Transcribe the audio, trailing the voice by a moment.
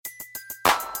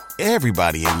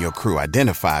Everybody in your crew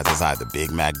identifies as either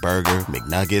Big Mac Burger,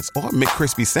 McNuggets, or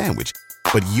McCrispy Sandwich.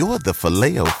 But you're the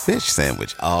Filet-O-Fish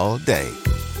Sandwich all day.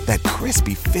 That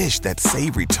crispy fish, that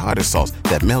savory tartar sauce,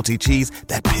 that melty cheese,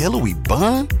 that pillowy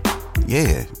bun.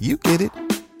 Yeah, you get it.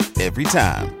 Every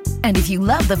time. And if you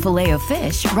love the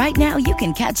Filet-O-Fish, right now you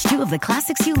can catch two of the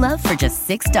classics you love for just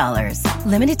 $6.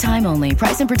 Limited time only.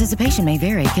 Price and participation may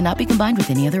vary. Cannot be combined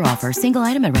with any other offer. Single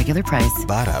item at regular price.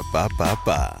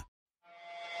 Ba-da-ba-ba-ba.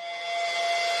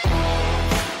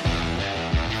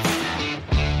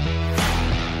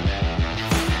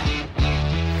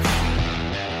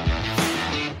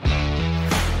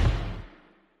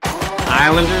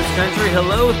 Islanders country,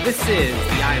 hello. This is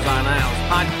the Eyes on Isles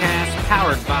podcast,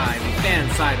 powered by the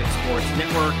Fansided Sports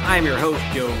Network. I'm your host,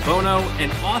 Joe Bono,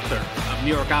 and author of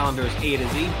New York Islanders A to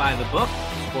Z by the book,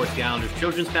 supports the Islanders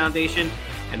Children's Foundation,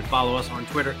 and follow us on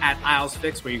Twitter at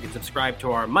IslesFix, where you can subscribe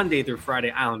to our Monday through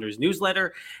Friday Islanders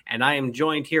newsletter. And I am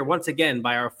joined here once again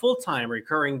by our full-time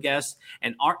recurring guest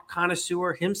and art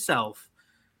connoisseur himself,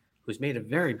 who's made a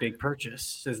very big purchase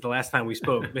since the last time we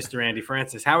spoke, Mr. Andy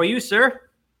Francis. How are you, sir?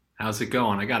 How's it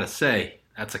going? I got to say,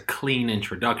 that's a clean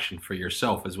introduction for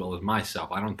yourself as well as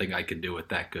myself. I don't think I could do it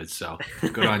that good, so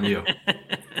good on you.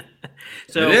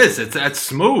 So it is. That's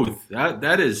smooth.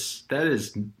 That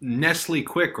is Nestle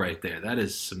quick right there. That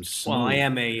is some smooth. Well, I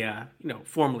am a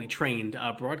formerly trained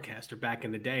broadcaster back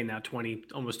in the day, now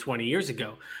almost 20 years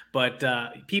ago. But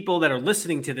people that are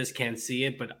listening to this can't see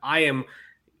it, but I am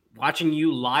watching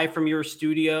you live from your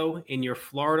studio in your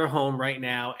Florida home right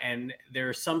now, and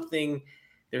there's something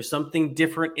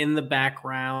different in the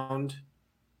background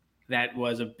that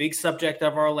was a big subject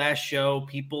of our last show.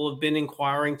 People have been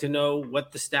inquiring to know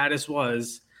what the status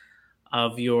was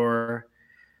of your,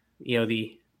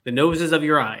 the noses of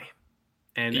your eye.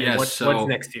 And what's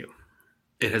next to you?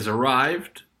 It has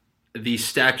arrived. The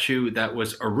statue that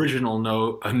was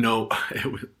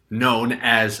known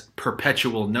as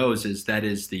Perpetual Noses, that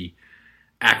is the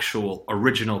actual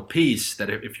original piece that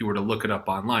if you were to look it up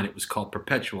online, it was called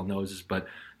Perpetual Noses. But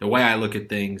the way I look at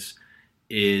things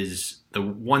is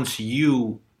once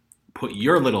you put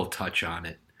your little touch on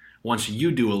it, once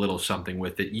you do a little something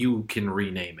with it, you can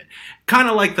rename it. Kind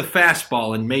of like the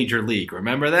fastball in Major League.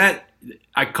 Remember that?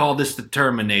 I call this the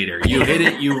Terminator. You hit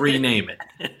it, you rename it.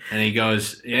 And he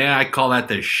goes, yeah, I call that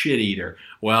the shit eater.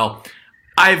 Well,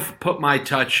 I've put my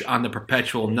touch on the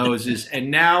Perpetual Noses,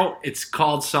 and now it's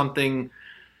called something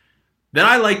that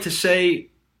I like to say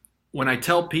when I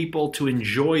tell people to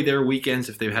enjoy their weekends,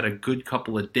 if they've had a good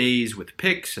couple of days with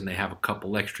picks and they have a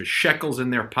couple extra shekels in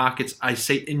their pockets, I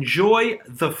say enjoy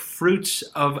the fruits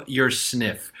of your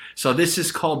sniff. So this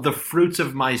is called the fruits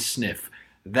of my sniff.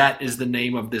 That is the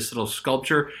name of this little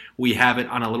sculpture. We have it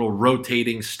on a little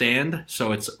rotating stand,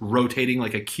 so it's rotating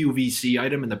like a QVC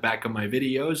item in the back of my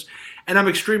videos, and I'm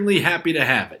extremely happy to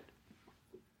have it.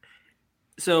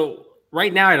 So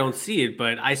right now I don't see it,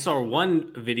 but I saw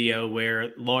one video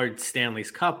where Lord Stanley's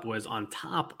cup was on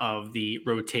top of the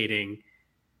rotating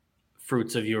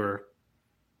fruits of your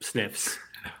sniffs.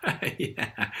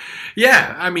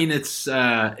 Yeah. I mean,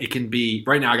 it can be.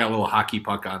 Right now, I got a little hockey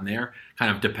puck on there, kind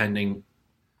of depending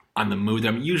on the mood.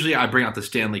 Usually, I bring out the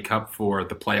Stanley Cup for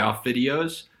the playoff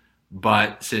videos,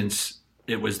 but since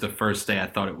it was the first day, I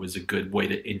thought it was a good way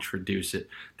to introduce it,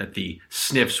 that the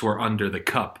sniffs were under the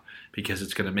cup, because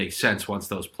it's going to make sense once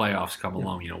those playoffs come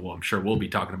along. Well, I'm sure we'll be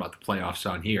talking about the playoffs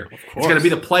on here. It's going to be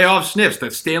the playoff sniffs,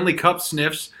 the Stanley Cup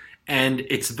sniffs, and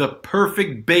it's the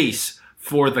perfect base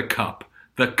for the cup.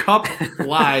 The cup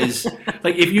lies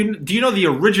like do you know the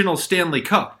original Stanley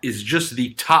Cup is just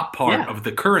the top part of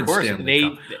the current Stanley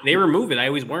Cup. They remove it. I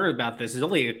always wondered about this. There's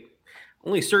only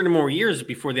a certain more years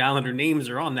before the Islander names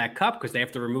are on that cup, because they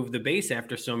have to remove the base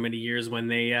after so many years when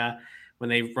they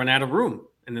run out of room,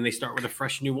 and then they start with a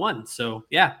fresh new one. So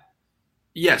yeah.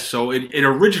 Yes, so it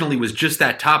originally was just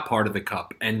that top part of the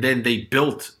cup, and then they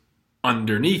built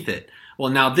underneath it. Well,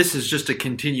 now this is just a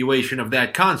continuation of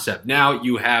that concept. Now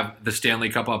you have the Stanley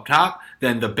Cup up top,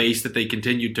 then the base that they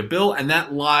continued to build, and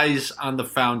that lies on the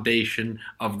foundation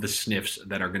of the sniffs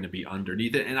that are going to be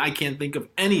underneath it. And I can't think of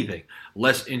anything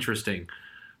less interesting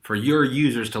for your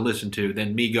users to listen to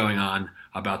than me going on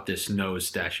about this nose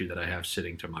statue that I have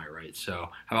sitting to my right. So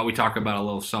how about we talk about a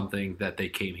little something that they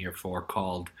came here for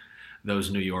called those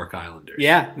New York Islanders?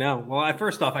 Yeah, no. Well,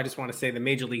 first off, I just want to say the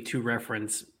Major League 2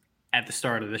 reference at the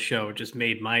start of the show just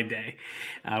made my day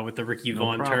with the Ricky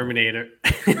Vaughn Terminator.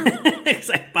 It's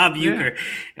like Bob Uecker,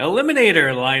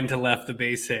 Eliminator line to left, the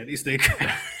base hit. He used to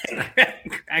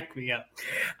crack Crack me up.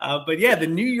 But yeah, the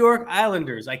New York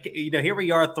Islanders, here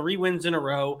we are, 3 wins in a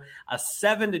row, a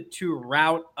 7-2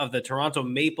 rout of the Toronto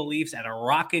Maple Leafs at a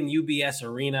rockin' UBS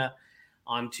Arena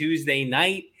on Tuesday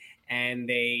night. And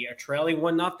they are trailing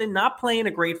 1-0, not playing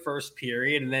a great first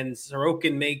period. And then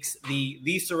Sorokin makes the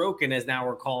Sorokin, as now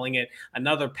we're calling it,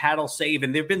 another paddle save.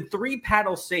 And there have been 3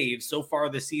 paddle saves so far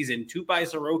this season, 2 by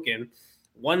Sorokin,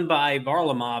 1 by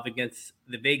Varlamov against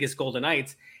the Vegas Golden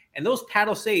Knights. And those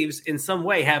paddle saves in some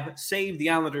way have saved the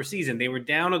Islanders season. They were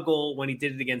down a goal when he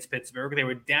did it against Pittsburgh. They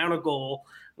were down a goal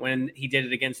when he did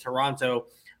it against Toronto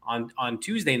on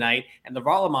Tuesday night. And the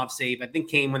Varlamov save, I think,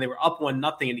 came when they were up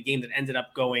 1-0 in a game that ended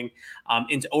up going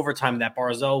into overtime, that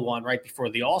Barzal won right before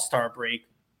the All-Star break.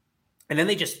 And then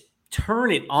they just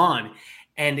turn it on.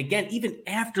 And again, even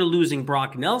after losing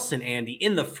Brock Nelson, Andy,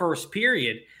 in the first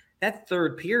period, that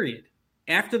third period,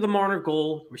 after the Marner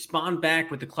goal, respond back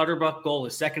with the Clutterbuck goal,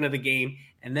 the second of the game,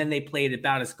 and then they played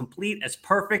about as complete, as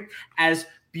perfect, as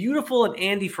beautiful an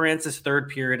Andy Francis third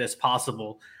period as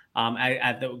possible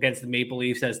against the Maple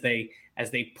Leafs as they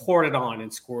poured it on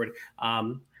and scored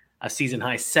a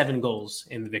season-high 7 goals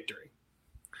in the victory.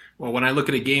 Well, when I look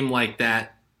at a game like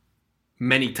that,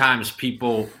 many times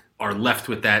people are left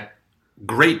with that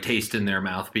great taste in their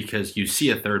mouth because you see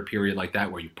a third period like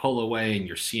that where you pull away and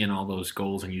you're seeing all those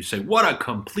goals and you say, what a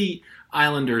complete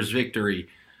Islanders victory.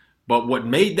 But what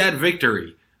made that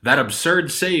victory, that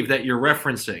absurd save that you're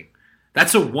referencing,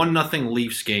 that's a 1-0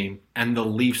 Leafs game, and the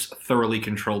Leafs thoroughly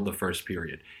controlled the first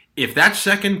period. If that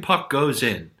second puck goes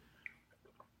in,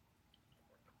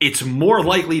 it's more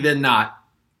likely than not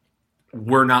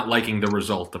we're not liking the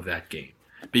result of that game.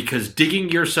 Because digging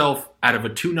yourself out of a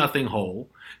 2-0 hole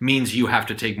means you have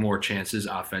to take more chances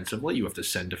offensively. You have to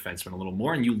send defensemen a little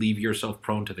more, and you leave yourself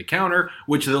prone to the counter,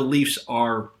 which the Leafs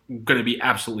are going to be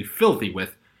absolutely filthy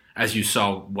with, as you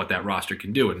saw what that roster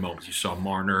can do in moments. You saw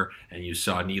Marner and you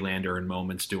saw Nylander in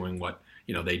moments doing what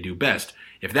they do best.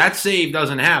 If that save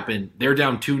doesn't happen, they're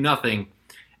down 2-0,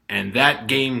 and that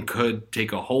game could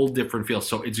take a whole different feel.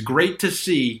 So it's great to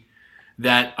see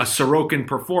that a Sorokin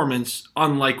performance,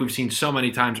 unlike we've seen so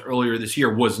many times earlier this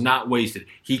year, was not wasted.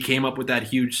 He came up with that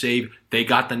huge save. They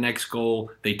got the next goal.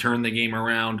 They turned the game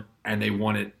around, and they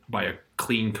won it by a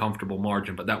clean, comfortable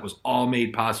margin. But that was all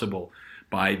made possible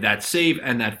by that save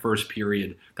and that first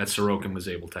period that Sorokin was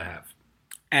able to have.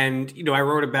 And, I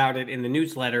wrote about it in the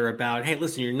newsletter about, hey,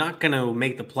 listen, you're not going to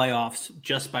make the playoffs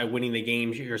just by winning the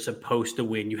games you're supposed to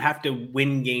win. You have to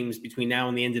win games between now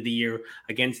and the end of the year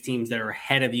against teams that are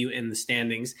ahead of you in the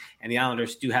standings. And the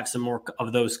Islanders do have some more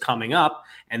of those coming up.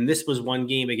 And this was one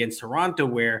game against Toronto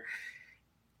where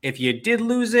if you did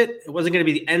lose it, it wasn't going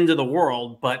to be the end of the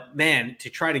world. But, man, to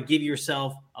try to give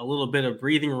yourself a little bit of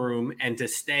breathing room and to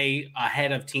stay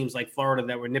ahead of teams like Florida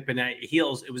that were nipping at your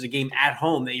heels, it was a game at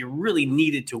home that you really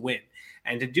needed to win.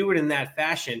 And to do it in that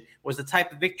fashion was the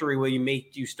type of victory where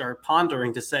you start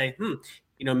pondering to say,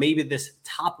 maybe this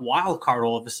top wild card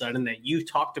all of a sudden that you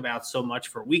talked about so much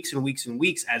for weeks and weeks and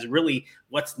weeks as really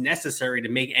what's necessary to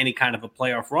make any kind of a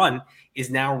playoff run is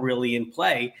now really in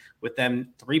play, with them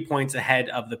 3 points ahead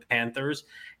of the Panthers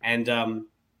and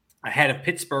ahead of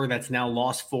Pittsburgh that's now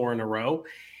lost 4 in a row.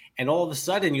 And all of a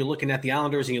sudden you're looking at the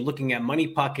Islanders and you're looking at Money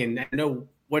Puck, and I know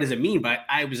what does it mean, but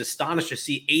I was astonished to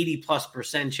see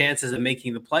 80+% chances of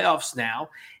making the playoffs now.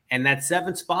 And that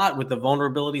 7th spot with the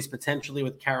vulnerabilities potentially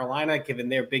with Carolina, given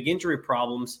their big injury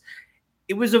problems,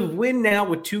 it was a win now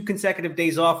with 2 consecutive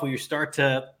days off where you start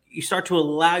to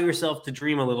allow yourself to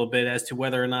dream a little bit as to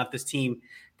whether or not this team,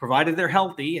 provided they're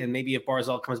healthy, and maybe if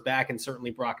Barzal comes back and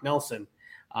certainly Brock Nelson,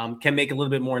 can make a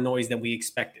little bit more noise than we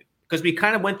expected. Because we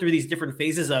kind of went through these different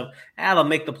phases of, they'll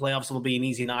make the playoffs, it'll be an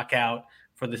easy knockout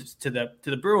for to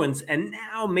the Bruins, and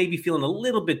now maybe feeling a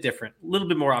little bit different, a little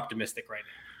bit more optimistic right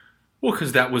now. Well,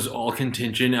 because that was all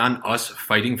contingent on us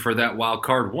fighting for that wild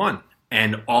card one.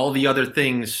 And all the other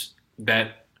things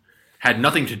that had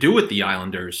nothing to do with the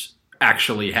Islanders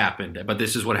actually happened. But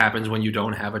this is what happens when you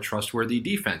don't have a trustworthy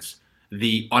defense.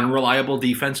 The unreliable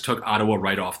defense took Ottawa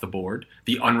right off the board.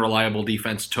 The unreliable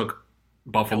defense took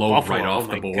Buffalo right off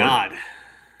the board. God.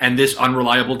 And this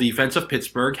unreliable defense of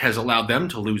Pittsburgh has allowed them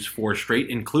to lose 4 straight,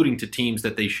 including to teams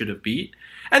that they should have beat.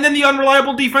 And then the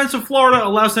unreliable defense of Florida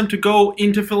allows them to go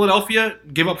into Philadelphia,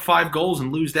 give up 5 goals,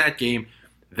 and lose that game.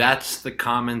 That's the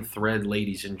common thread,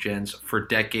 ladies and gents, for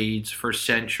decades, for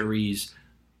centuries.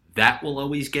 That will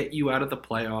always get you out of the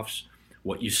playoffs.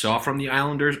 What you saw from the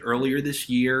Islanders earlier this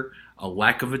year, a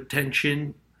lack of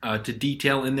attention to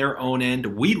detail in their own end.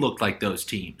 We looked like those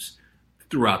teams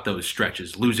throughout those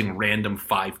stretches, losing random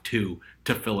 5-2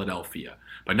 to Philadelphia.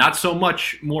 But not so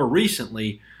much more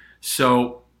recently.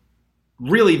 So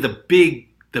really the big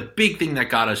the big thing that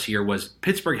got us here was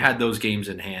Pittsburgh had those games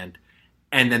in hand,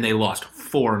 and then they lost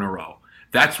 4 in a row.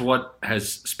 That's what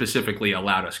has specifically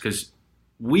allowed us, because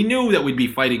we knew that we'd be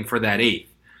fighting for that 8th.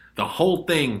 The whole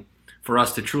thing for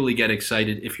us to truly get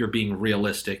excited, if you're being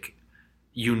realistic,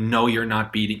 you're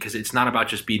not beating, because it's not about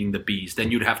just beating the Bees.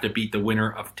 Then you'd have to beat the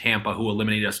winner of Tampa, who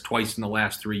eliminated us twice in the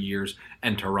last 3 years,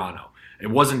 and Toronto. It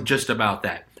wasn't just about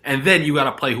that. And then you got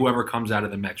to play whoever comes out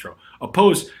of the Metro.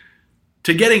 Opposed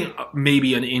to getting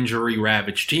maybe an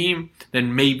injury-ravaged team,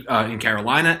 then maybe in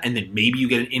Carolina, and then maybe you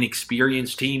get an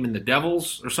inexperienced team in the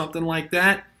Devils or something like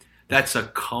that. That's a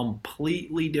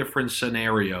completely different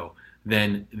scenario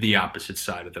than the opposite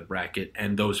side of the bracket.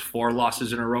 And those 4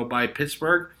 losses in a row by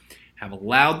Pittsburgh have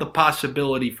allowed the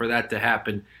possibility for that to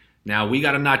happen. Now, we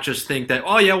got to not just think that,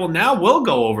 oh, yeah, well, now we'll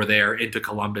go over there into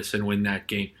Columbus and win that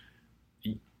game.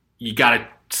 You got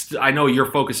to, I know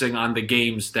you're focusing on the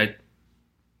games that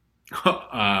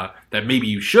that maybe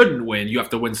you shouldn't win. You have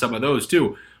to win some of those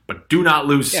too. But do not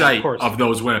lose sight of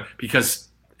those winners, because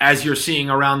as you're seeing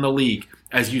around the league,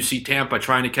 as you see Tampa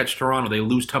trying to catch Toronto, they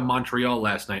lose to Montreal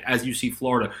last night. As you see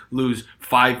Florida lose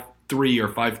 5-3 or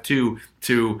 5-2 to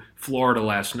to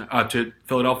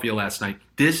Philadelphia last night.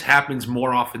 This happens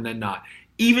more often than not.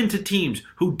 Even to teams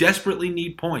who desperately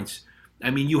need points. I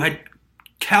mean, you had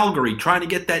Calgary trying to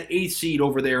get that 8th seed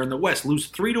over there in the West, lose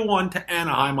 3-1 to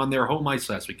Anaheim on their home ice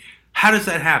last week. How does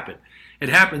that happen? It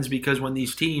happens because when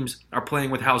these teams are playing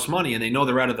with house money and they know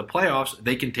they're out of the playoffs,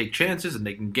 they can take chances and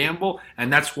they can gamble,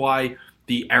 and that's why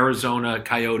the Arizona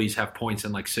Coyotes have points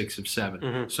in like 6 of 7.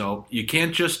 Mm-hmm. So you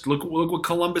can't just look what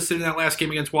Columbus did in that last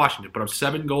game against Washington. Put up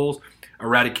 7 goals,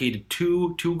 eradicated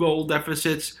two goal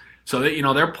deficits. So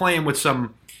they're playing with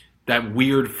that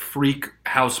weird freak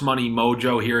house money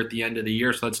mojo here at the end of the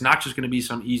year. So it's not just going to be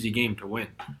some easy game to win.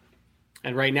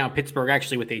 And right now, Pittsburgh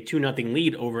actually with a 2-0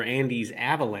 lead over Andy's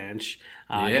Avalanche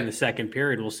in the second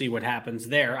period. We'll see what happens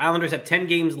there. Islanders have 10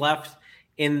 games left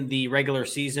in the regular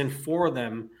season. 4 of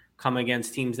them come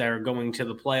against teams that are going to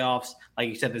the playoffs. Like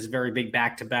you said, this very big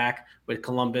back-to-back with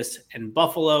Columbus and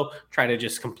Buffalo. Try to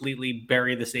just completely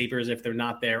bury the Sabres if they're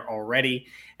not there already.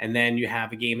 And then you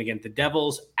have a game against the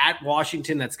Devils at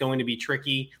Washington. That's going to be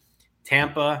tricky.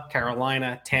 Tampa,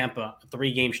 Carolina, Tampa, a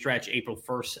 3-game stretch, April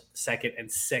 1st, 2nd, and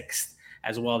 6th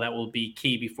as well. That will be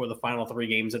key before the final 3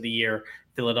 games of the year,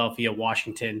 Philadelphia,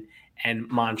 Washington, and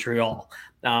Montreal.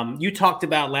 You talked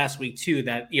about last week, too,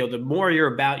 that the more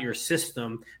you're about your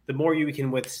system, the more you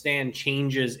can withstand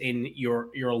changes in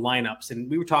your lineups. And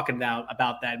we were talking about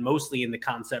that mostly in the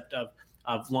concept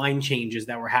of line changes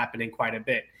that were happening quite a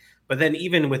bit. But then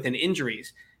even within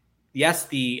injuries, yes,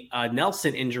 the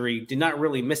Nelson injury did not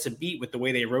really miss a beat with the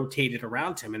way they rotated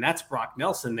around him, and that's Brock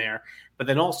Nelson there. But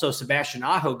then also Sebastian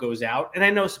Aho goes out, and I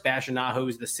know Sebastian Aho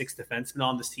is the 6th defenseman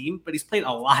on this team, but he's played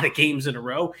a lot of games in a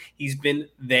row. He's been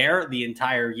there the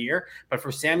entire year. But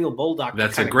for Samuel Bolduc,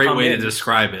 that's a great way to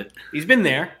describe it. He's been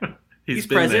there. he's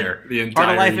been present. There the entire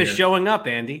Part of life year. Is showing up,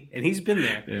 Andy, and he's been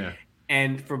there. Yeah.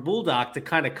 And for Bolduc to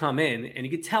kind of come in, and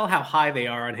you can tell how high they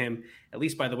are on him, at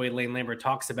least by the way Lane Lambert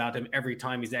talks about him every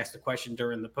time he's asked a question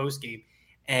during the postgame.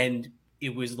 And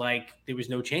it was like there was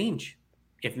no change,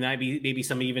 if not maybe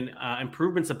some even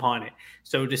improvements upon it.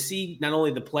 So to see not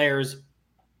only the players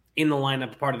in the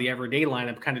lineup, part of the everyday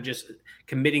lineup, kind of just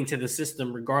committing to the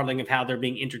system, regardless of how they're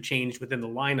being interchanged within the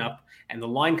lineup and the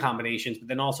line combinations, but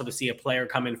then also to see a player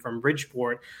come in from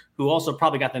Bridgeport, who also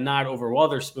probably got the nod over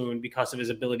Wotherspoon because of his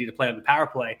ability to play on the power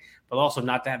play, but also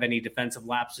not to have any defensive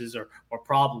lapses or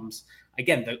problems.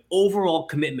 Again, the overall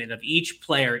commitment of each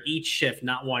player, each shift,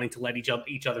 not wanting to let each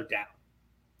other down.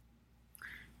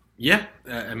 Yeah,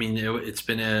 I mean, it's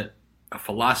been a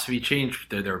philosophy change.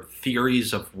 There are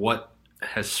theories of what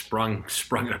has sprung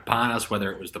upon us,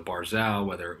 whether it was the Barzal,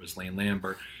 whether it was Lane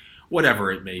Lambert,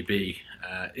 whatever it may be.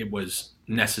 It was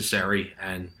necessary,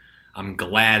 and I'm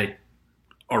glad it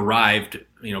arrived,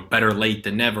 better late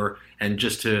than never, and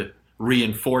just to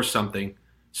reinforce something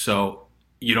so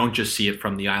you don't just see it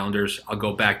from the Islanders. I'll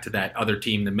go back to that other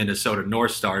team, the Minnesota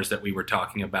North Stars that we were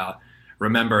talking about.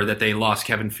 Remember that they lost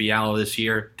Kevin Fiala this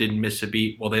year, didn't miss a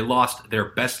beat. Well, they lost their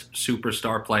best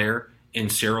superstar player in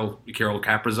Kirill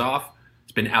Kaprizov.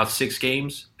 It's been out 6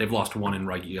 games. They've lost 1 in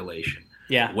regulation.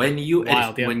 Yeah. When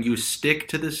you stick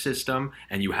to the system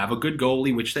and you have a good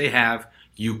goalie, which they have,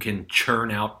 you can churn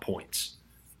out points.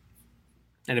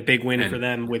 And a big win for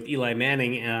them with Eli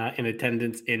Manning in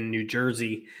attendance in New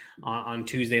Jersey on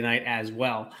Tuesday night as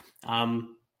well.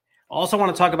 Also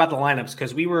want to talk about the lineups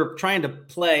because we were trying to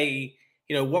play,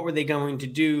 what were they going to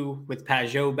do with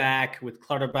Pajot back, with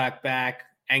Clutterbuck back,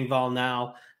 Engvall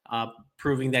now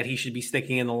proving that he should be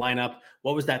sticking in the lineup.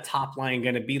 What was that top line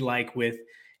going to be like with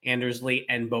Anders Lee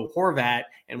and Bo Horvat,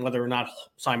 and whether or not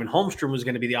Simon Holmstrom was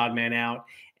going to be the odd man out.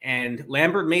 And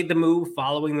Lambert made the move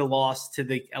following the loss to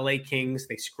the LA Kings.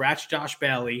 They scratched Josh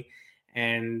Bailey.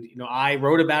 And, I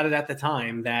wrote about it at the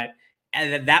time that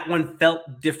one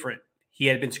felt different. He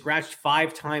had been scratched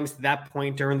 5 times to that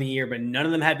point during the year, but none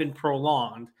of them had been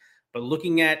prolonged. But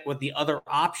looking at what the other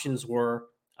options were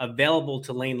available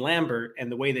to Lane Lambert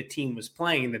and the way the team was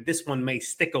playing, that this one may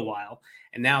stick a while.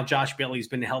 And now Josh Bailey's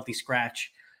been a healthy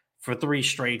scratch for 3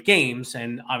 straight games,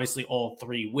 and obviously all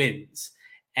 3 wins.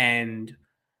 And,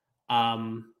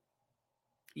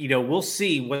 we'll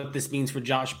see what this means for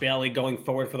Josh Bailey going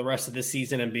forward for the rest of the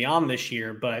season and beyond this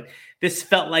year. But this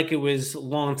felt like it was a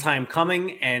long time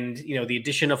coming. And, the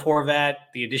addition of Horvat,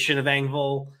 the addition of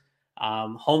Engvall,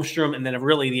 Holmstrom, and then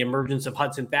really the emergence of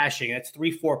Hudson Fasching. That's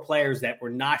 3-4 players that were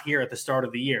not here at the start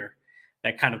of the year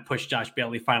that kind of pushed Josh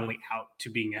Bailey finally out to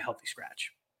being a healthy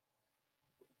scratch.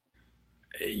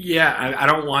 Yeah, I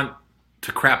don't want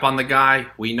to crap on the guy.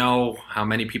 We know how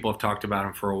many people have talked about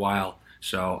him for a while,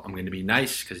 so I'm going to be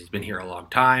nice because he's been here a long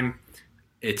time.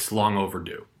 It's long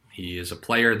overdue. He is a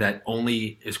player that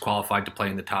only is qualified to play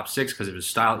in the top 6 because of his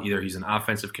style. Either he's an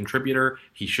offensive contributor,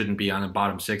 he shouldn't be on the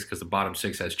bottom 6 because the bottom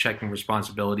 6 has checking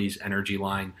responsibilities, energy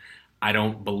line. I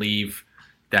don't believe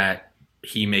that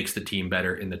he makes the team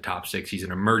better in the top 6. He's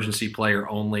an emergency player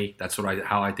only. That's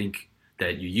how I think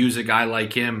that you use a guy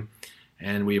like him.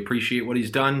 And we appreciate what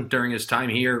he's done during his time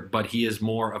here, but he is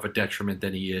more of a detriment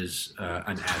than he is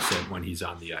an asset when he's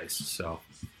on the ice. So,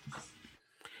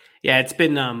 yeah, it's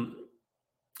been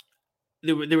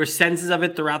there were senses of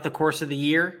it throughout the course of the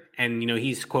year, and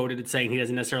he's quoted as saying he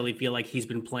doesn't necessarily feel like he's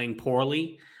been playing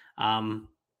poorly.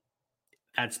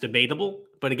 That's debatable,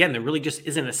 but again, there really just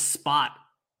isn't a spot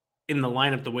in the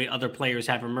lineup the way other players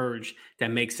have emerged that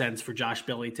makes sense for Josh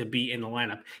Bailey to be in the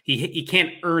lineup. He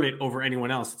can't earn it over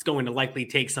anyone else. It's going to likely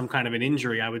take some kind of an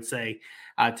injury, I would say,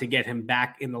 to get him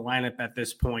back in the lineup at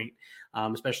this point,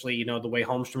 especially, the way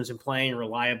Holmstrom's been playing,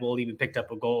 reliable, even picked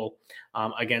up a goal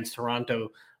against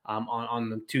Toronto on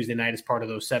the Tuesday night as part of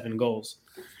those 7 goals.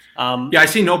 I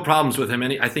see no problems with him.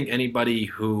 I think anybody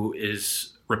who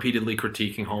is repeatedly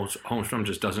critiquing Holmstrom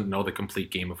just doesn't know the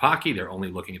complete game of hockey. They're only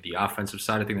looking at the offensive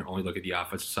side of things. They're only looking at the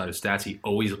offensive side of stats. He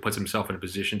always puts himself in a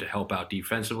position to help out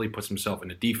defensively, puts himself in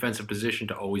a defensive position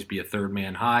to always be a third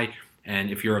man high.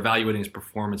 And if you're evaluating his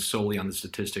performance solely on the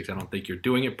statistics, I don't think you're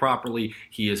doing it properly.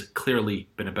 He has clearly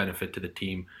been a benefit to the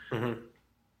team,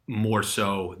 more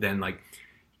so than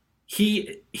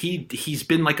he's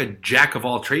been like a jack of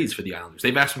all trades for the Islanders.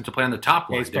 They've asked him to play on the top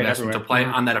line. They've asked him to play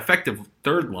on that effective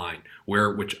third line,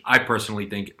 which I personally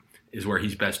think is where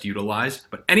he's best utilized.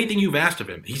 But anything you've asked of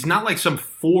him, he's not like some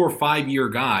 4 or 5 year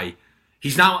guy.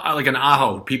 He's not like an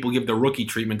Aho. People give the rookie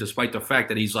treatment despite the fact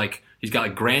that he's got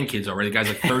like grandkids already. The guy's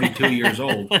like 32 years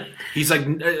old. He's like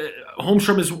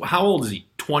Holmstrom is, how old is he?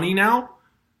 20 now?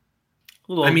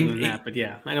 A little older than that, but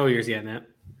yeah, I know where you're getting at.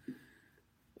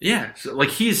 Yeah, so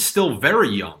he is still very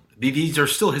young. These are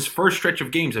still his first stretch of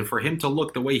games, and for him to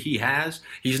look the way he has,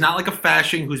 he's not like a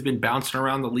Fasching who's been bouncing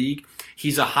around the league.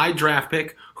 He's a high draft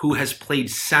pick who has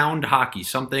played sound hockey,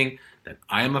 something that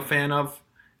I am a fan of.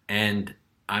 And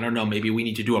I don't know, maybe we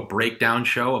need to do a breakdown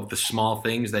show of the small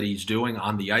things that he's doing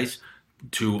on the ice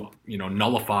to,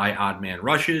 nullify odd man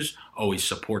rushes, always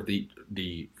support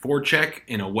the forecheck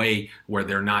in a way where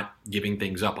they're not giving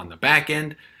things up on the back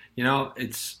end.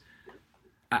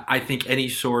 I think any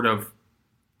sort of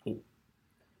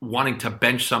wanting to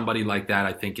bench somebody like that,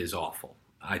 I think, is awful.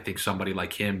 I think somebody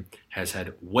like him has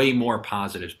had way more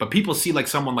positives. But people see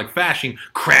someone like Fasching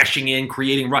crashing in,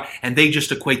 creating and they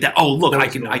just equate that. Oh, look, I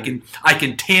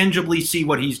can tangibly see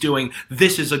what he's doing.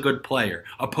 This is a good player,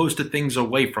 opposed to things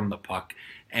away from the puck.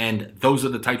 And those are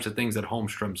the types of things that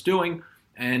Holmstrom's doing.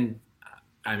 And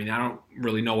I don't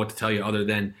really know what to tell you other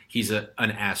than he's an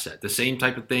asset. The same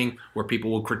type of thing where people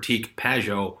will critique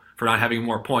Pajot for not having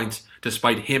more points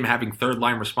despite him having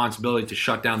third-line responsibility to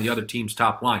shut down the other team's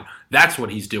top line. That's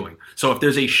what he's doing. So if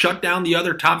there's a shut down the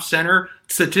other top center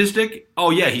statistic,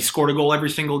 oh yeah, he scored a goal every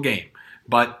single game.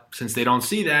 But since they don't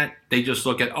see that, they just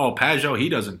look at, Pajot, he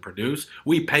doesn't produce.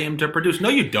 We pay him to produce. No,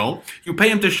 you don't. You pay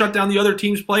him to shut down the other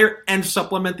team's player and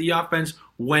supplement the offense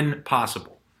when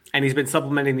possible. And he's been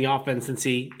supplementing the offense since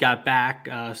he got back,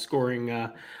 scoring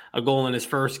a goal in his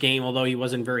first game, although he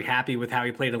wasn't very happy with how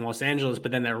he played in Los Angeles.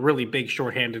 But then that really big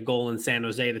shorthanded goal in San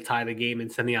Jose to tie the game and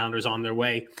send the Islanders on their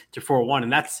way to 4-1.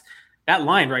 And that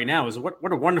line right now is what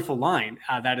a wonderful line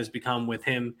that has become with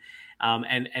him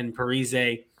and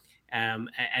Parise and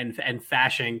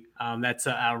Fasching. That's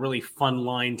a really fun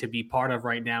line to be part of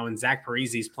right now. And Zach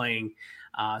Parise's playing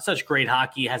such great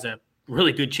hockey, has a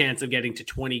really good chance of getting to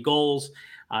 20 goals.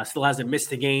 Still hasn't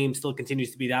missed a game, still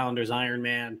continues to be the Islanders' Iron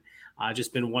Man.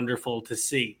 Just been wonderful to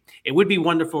see. It would be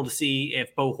wonderful to see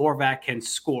if Bo Horvat can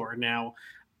score. Now,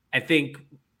 I think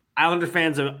Islander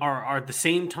fans are at the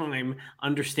same time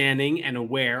understanding and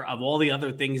aware of all the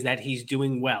other things that he's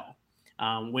doing well.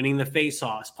 Winning the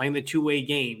faceoffs, playing the two-way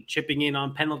game, chipping in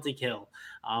on penalty kill,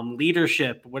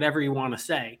 leadership, whatever you want to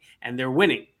say. And they're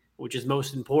winning, which is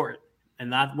most important.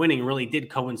 And that winning really did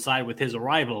coincide with his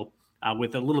arrival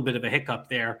with a little bit of a hiccup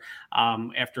there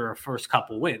after our first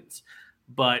couple wins.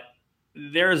 But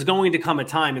there is going to come a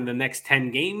time in the next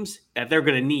 10 games that they're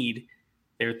going to need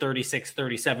their 36,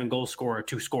 37 goal scorer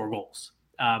to score goals.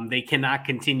 They cannot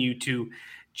continue to –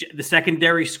 the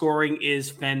secondary scoring is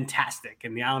fantastic,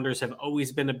 and the Islanders have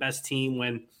always been the best team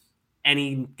when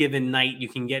any given night you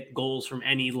can get goals from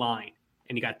any line.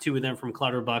 And you got two of them from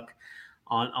Clutterbuck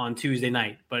on Tuesday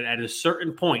night. But at a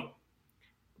certain point,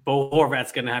 Bo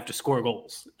Horvat's going to have to score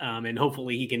goals. And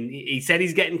hopefully he can – he said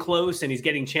he's getting close and he's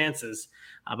getting chances,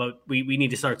 but we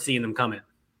need to start seeing them come in.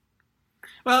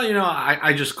 Well,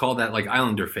 I just call that like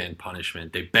Islander fan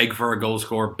punishment. They beg for a goal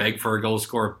scorer, beg for a goal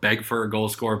scorer, beg for a goal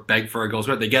scorer, beg for a goal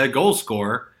scorer. They get a goal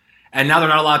scorer, and now they're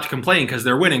not allowed to complain because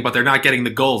they're winning, but they're not getting the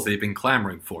goals they've been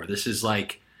clamoring for. This is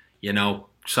like,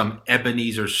 some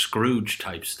Ebenezer Scrooge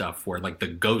type stuff where like the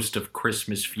ghost of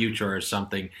Christmas future or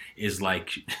something is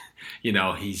like,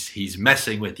 he's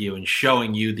messing with you and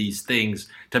showing you these things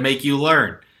to make you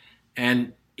learn.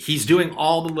 And he's doing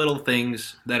all the little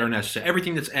things that are necessary,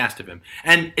 everything that's asked of him.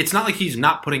 And it's not like he's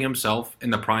not putting himself in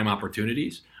the prime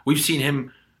opportunities. We've seen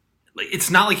him.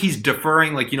 It's not like he's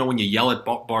deferring, like, when you yell at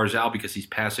Barzal because he's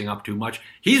passing up too much.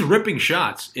 He's ripping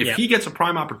shots. If he gets a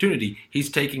prime opportunity, he's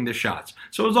taking the shots.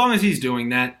 So as long as he's doing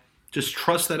that, just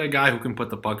trust that a guy who can put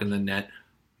the puck in the net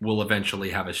will eventually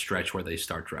have a stretch where they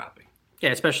start dropping.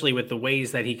 Yeah, especially with the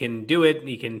ways that he can do it.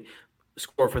 He can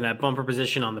score from that bumper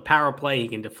position on the power play. He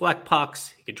can deflect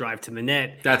pucks. He can drive to the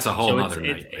net. That's a whole other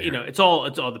nightmare. It's all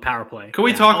the power play. Can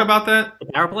we talk about that? The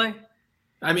power play?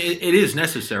 I mean, it is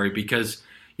necessary because,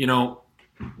 all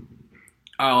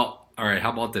right,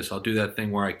 how about this? I'll do that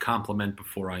thing where I compliment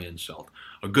before I insult.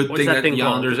 A good thing that the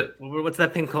Islanders... What's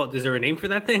that thing called? Is there a name for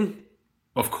that thing?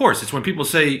 Of course. It's when people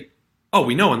say, oh,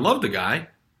 we know and love the guy.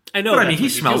 I know. But I mean, he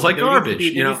smells like garbage.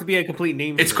 There needs to be a complete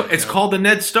name. It's called the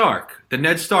Ned Stark. The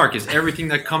Ned Stark is everything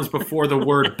that comes before the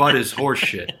word "but" is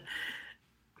horseshit.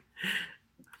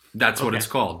 That's what it's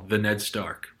called, the Ned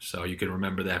Stark. So you can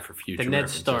remember that for future. The Ned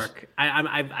references. Stark.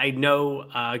 I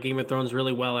know Game of Thrones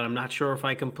really well, and I'm not sure if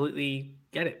I completely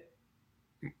get it.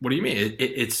 What do you mean?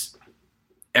 It's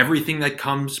everything that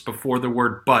comes before the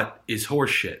word "but" is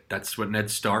horseshit. That's what Ned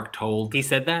Stark told. He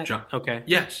said that. John. Okay.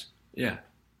 Yes. Yeah.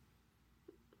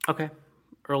 Okay.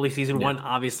 Early season one,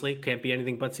 obviously. Can't be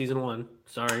anything but season one.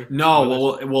 Sorry.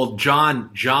 No, well,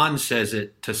 John says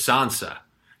it to Sansa.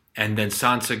 And then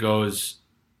Sansa goes,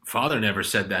 Father never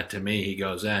said that to me. He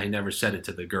goes, he never said it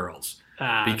to the girls.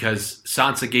 Because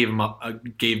Sansa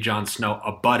gave Jon Snow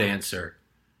a but answer.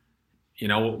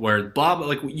 Where blah, blah,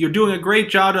 like, you're doing a great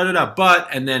job, but,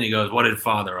 and then he goes, what did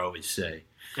Father always say?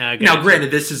 Now,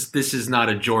 granted, this is not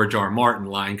a George R. Martin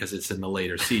line because it's in the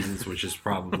later seasons, which is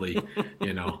probably,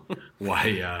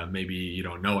 why maybe you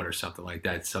don't know it or something like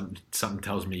that. Something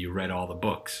tells me you read all the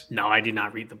books. No, I did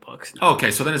not read the books. No.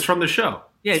 Okay, so then it's from the show.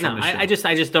 Yeah, no, I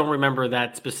just don't remember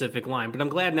that specific line. But I'm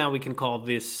glad now we can call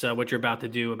this what you're about to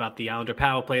do about the Islander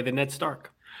power play the Ned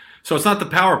Stark. So it's not the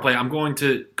power play. I'm going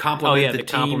to compliment the team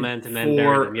compliment and then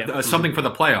for something for the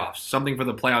playoffs. Something for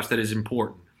the playoffs that is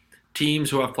important. Teams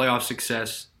who have playoff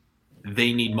success,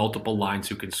 they need multiple lines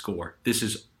who can score. This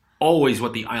is always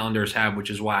what the Islanders have, which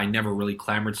is why I never really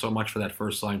clamored so much for that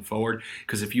first line forward.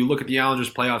 Because if you look at the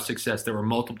Islanders' playoff success, there were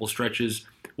multiple stretches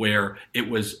where it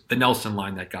was the Nelson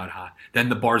line that got hot. Then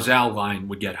the Barzal line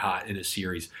would get hot in a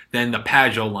series. Then the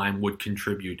Pageau line would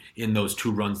contribute in those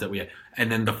two runs that we had. And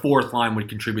then the fourth line would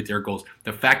contribute their goals.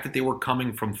 The fact that they were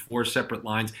coming from four separate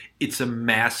lines, it's a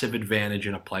massive advantage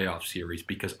in a playoff series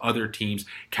because other teams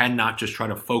cannot just try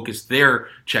to focus their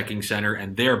checking center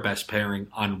and their best pairing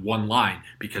on one line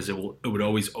because it would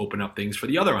always open up things for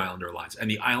the other Islander lines. And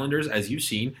the Islanders, as you've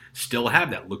seen, still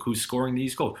have that. Look who's scoring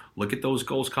these goals. Look at those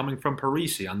goals coming from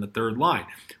Parisi on the third line.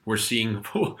 We're seeing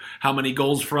how many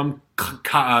goals from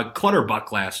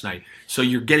Clutterbuck last night. So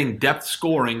you're getting depth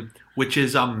scoring, which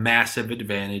is a massive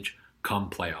advantage come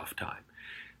playoff time.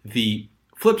 The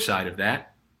flip side of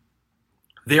that,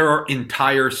 there are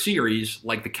entire series,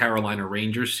 like the Carolina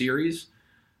Rangers series,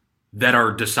 that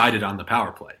are decided on the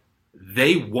power play.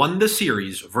 They won the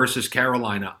series versus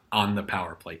Carolina on the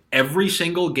power play. Every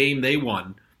single game they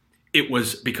won, it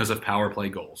was because of power play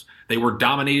goals. They were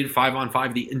dominated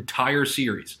 5-on-5 the entire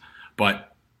series,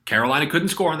 but Carolina couldn't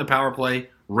score on the power play.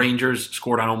 Rangers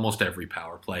scored on almost every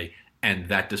power play, and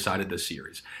that decided the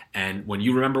series. And when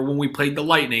you remember when we played the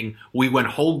Lightning, we went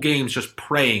whole games just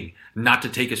praying not to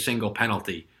take a single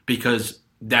penalty because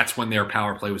that's when their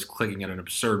power play was clicking at an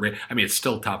absurd rate. I mean, it's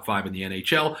still top 5 in the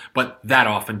NHL, but that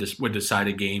often would decide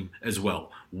a game as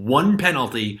well. One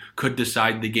penalty could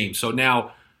decide the game. So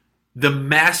now the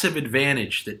massive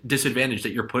disadvantage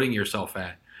that you're putting yourself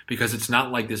at, because it's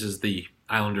not like this is the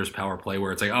Islanders power play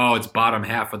where it's like, oh, it's bottom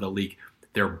half of the league.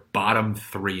 They're bottom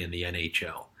 3 in the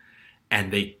NHL,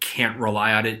 and they can't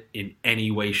rely on it in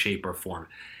any way, shape, or form.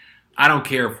 I don't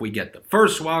care if we get the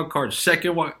first wild card,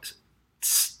 second wild.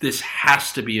 This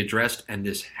has to be addressed, and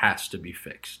this has to be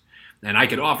fixed. And I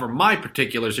could offer my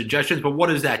particular suggestions, but what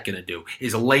is that going to do?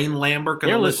 Is Lane Lambert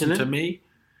going to listen to me?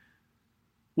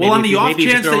 Well, on the off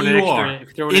chance that you are.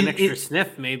 Throw in an extra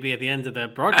sniff maybe at the end of the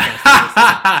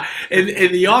broadcast.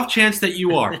 in the off chance that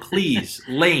you are, please,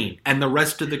 Lane and the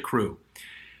rest of the crew,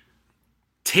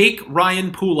 take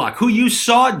Ryan Pulock, who you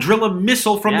saw drill a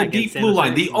missile from the deep blue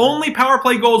line, the only power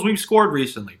play goals we've scored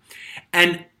recently,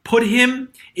 and put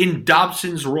him in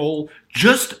Dobson's role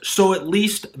just so at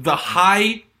least the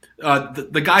high,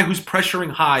 the guy who's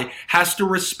pressuring high has to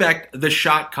respect the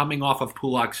shot coming off of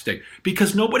Pulock's stick.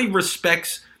 Because nobody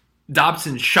respects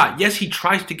Dobson's shot. Yes, he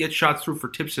tries to get shots through for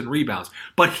tips and rebounds,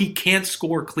 but he can't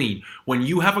score clean. When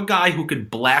you have a guy who can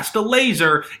blast a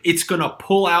laser, it's going to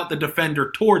pull out the defender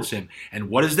towards him. And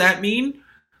what does that mean?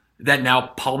 That now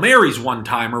Palmieri's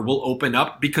one-timer will open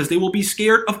up because they will be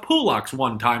scared of Pulock's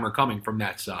one-timer coming from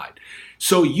that side.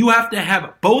 So you have to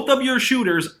have both of your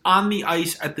shooters on the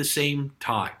ice at the same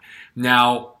time.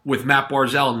 Now, with Matt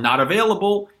Barzal not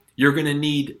available, you're going to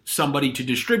need somebody to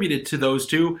distribute it to those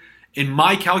two. In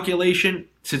my calculation,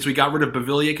 since we got rid of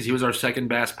Bavilla because he was our second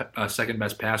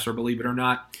best passer, believe it or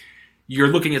not, you're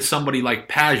looking at somebody like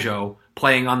Pajot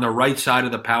playing on the right side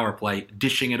of the power play,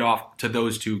 dishing it off to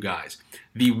those two guys.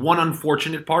 The one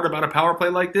unfortunate part about a power play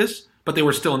like this, but they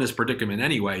were still in this predicament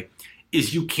anyway,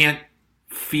 is you can't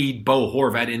feed Bo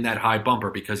Horvat in that high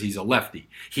bumper because he's a lefty.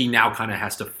 He now kind of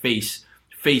has to face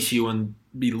you and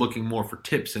be looking more for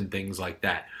tips and things like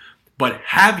that. But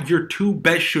have your two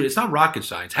best shooters, it's not rocket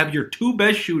science, have your two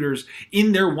best shooters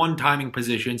in their one-timing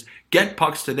positions, get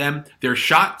pucks to them, their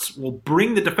shots will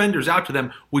bring the defenders out to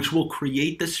them, which will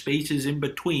create the spaces in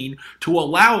between to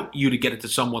allow you to get it to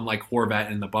someone like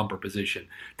Horvat in the bumper position.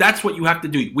 That's what you have to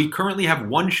do. We currently have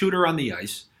one shooter on the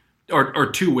ice, or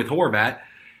two with Horvat,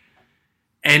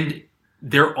 and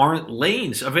there aren't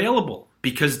lanes available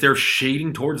because they're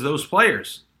shading towards those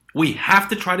players. We have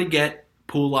to try to get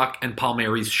Pulock and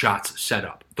Palmieri's shots set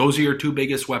up. Those are your two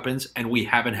biggest weapons, and we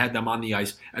haven't had them on the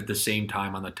ice at the same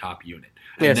time on the top unit.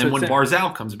 And then when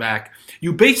Barzal comes back,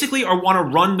 you basically want to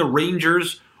run the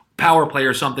Rangers power play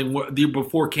or something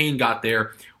before Kane got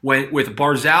there, with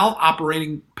Barzal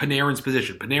operating Panarin's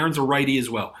position. Panarin's a righty as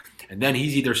well. And then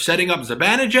he's either setting up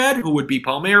Zibanejad, who would be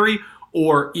Palmieri,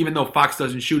 or even though Fox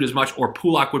doesn't shoot as much, or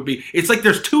Pulock would be. It's like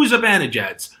there's two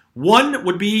Zibanejads. One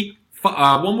would be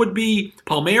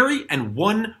Palmieri, and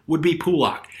one would be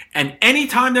Pulock. And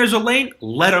anytime there's a lane,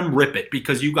 let them rip it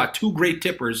because you've got two great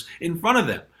tippers in front of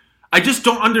them. I just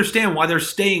don't understand why they're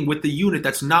staying with the unit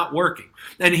that's not working.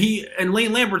 And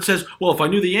Lane Lambert says, well, if I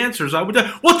knew the answers, I would.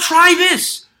 Well, try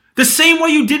this. The same way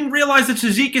you didn't realize that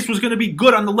Cizikas was going to be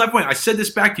good on the left wing. I said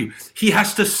this back to you. He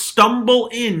has to stumble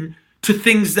in to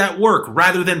things that work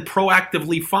rather than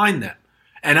proactively find them.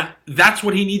 And that's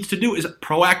what he needs to do, is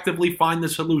proactively find the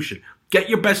solution. Get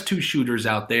your best two shooters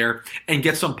out there and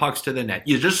get some pucks to the net.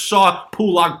 You just saw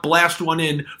Pulock blast one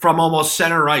in from almost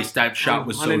center ice. That shot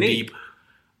was so deep.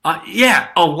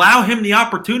 Allow him the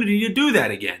opportunity to do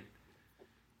that again.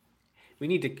 You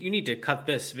need to cut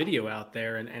this video out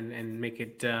there and make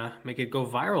it go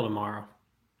viral tomorrow.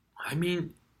 I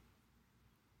mean,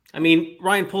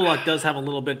 Ryan Pulock does have a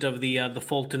little bit of the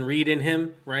Fulton Reed in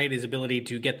him, right? His ability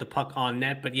to get the puck on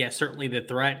net, but yeah, certainly the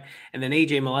threat. And then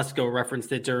AJ Malesko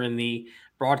referenced it during the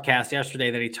broadcast yesterday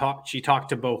that she talked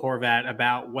to Bo Horvat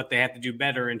about what they have to do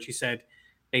better, and she said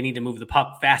they need to move the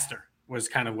puck faster, was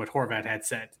kind of what Horvat had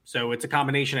said. So it's a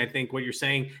combination, I think, what you're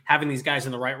saying, having these guys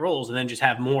in the right roles, and then just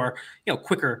have more,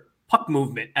 quicker puck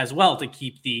movement as well to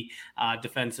keep the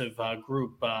defensive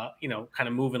group, kind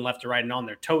of moving left to right and on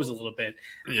their toes a little bit,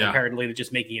 comparatively to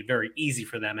just making it very easy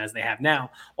for them as they have now.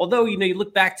 Although, you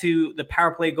look back to the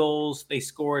power play goals they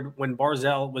scored when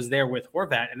Barzal was there with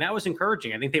Horvat, and that was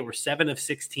encouraging. I think they were 7 of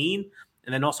 16,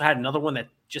 and then also had another one that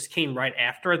just came right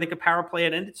after, I think, a power play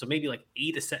had ended. So maybe like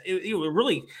 8 to 7. It was a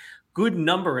really good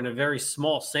number in a very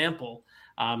small sample.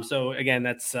 So again,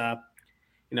 that's a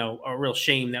real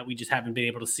shame that we just haven't been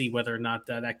able to see whether or not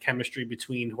that chemistry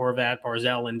between Horvat,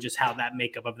 Barzal, and just how that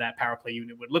makeup of that power play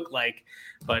unit would look like.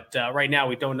 But right now,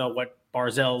 we don't know what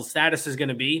Barzal's status is going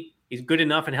to be. He's good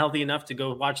enough and healthy enough to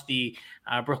go watch the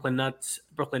Brooklyn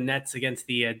Nets against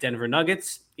the Denver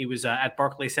Nuggets. He was at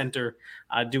Barclays Center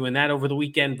doing that over the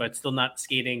weekend, but still not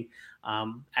skating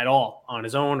at all on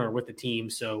his own or with the team.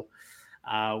 So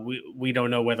we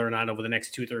don't know whether or not over the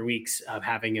next 2-3 weeks of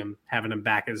having him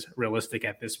back is realistic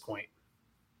at this point.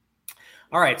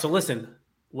 All right, so listen,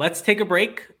 let's take a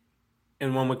break.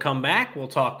 And when we come back, we'll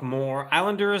talk more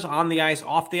Islanders on the ice,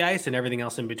 off the ice, and everything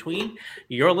else in between.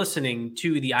 You're listening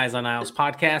to the Eyes on Isles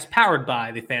podcast, powered by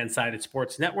the Fansided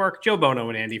Sports Network. Joe Bono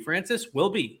and Andy Francis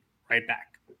will be right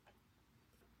back.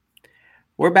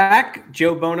 We're back.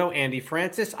 Joe Bono, Andy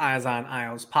Francis, Eyes on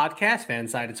Isles podcast,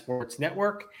 Fansided Sports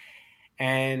Network.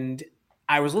 And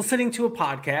I was listening to a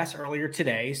podcast earlier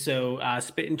today. So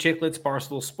Spit and Chicklets,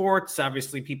 Barstool Sports.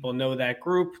 Obviously, people know that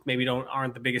group. Maybe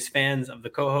aren't the biggest fans of the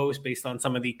co-host based on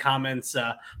some of the comments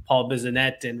Paul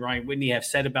Bissonnette and Ryan Whitney have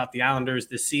said about the Islanders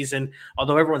this season.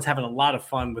 Although everyone's having a lot of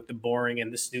fun with the boring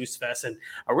and the snooze fest. And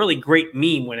a really great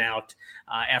meme went out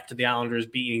after the Islanders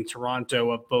beating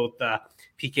Toronto of both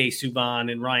PK Subban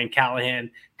and Ryan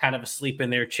Callahan kind of asleep in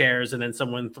their chairs. And then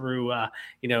someone threw,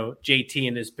 JT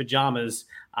in his pajamas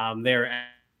there.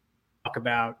 Talk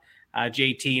about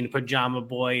JT and Pajama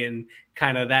Boy and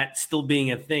kind of that still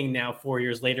being a thing now 4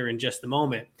 years later in just a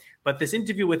moment. But this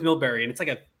interview with Milbury, and it's like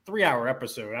a 3-hour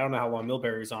episode. I don't know how long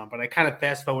Milbury's on, but I kind of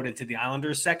fast forwarded to the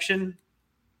Islanders section.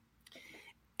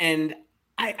 And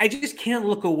I just can't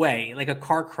look away like a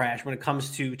car crash when it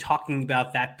comes to talking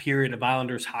about that period of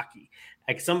Islanders hockey.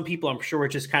 Like some people, I'm sure it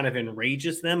just kind of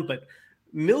enrages them, but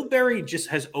Milbury just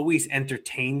has always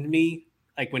entertained me.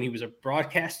 Like when he was a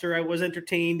broadcaster, I was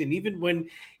entertained. And even when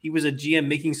he was a GM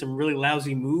making some really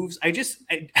lousy moves, I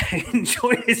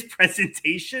enjoyed his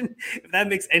presentation, if that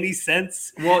makes any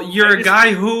sense. Well, you're a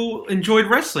guy who enjoyed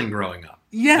wressling growing up.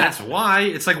 Yeah. That's why.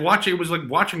 It was like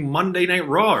watching Monday Night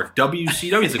Raw or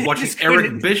WCW. It's like watching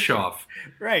Eric Bischoff.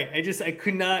 Right.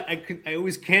 I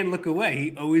always can't look away.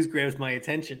 He always grabs my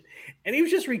attention. And he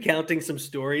was just recounting some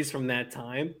stories from that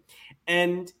time.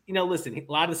 And, listen,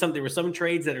 there were some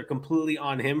trades that are completely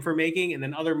on him for making, and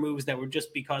then other moves that were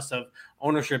just because of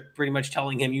ownership pretty much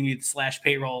telling him you need to slash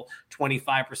payroll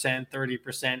 25%,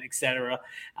 30%, et cetera.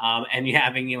 And you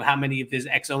having, how many of his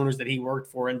ex-owners that he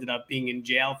worked for ended up being in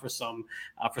jail for some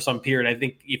period. I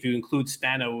think if you include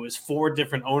Spano, it was 4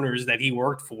 different owners that he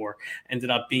worked for ended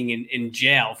up being in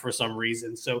jail for some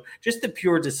reason. So just the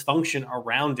pure dysfunction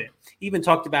around it. He even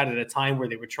talked about it at a time where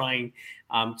they were trying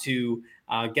to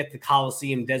get the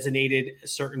Coliseum designated a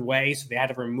certain way. So they had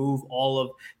to remove all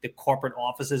of the corporate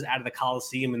offices out of the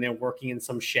Coliseum, and they're working in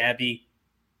some shabby,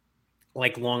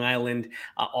 like Long Island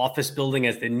office building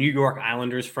as the New York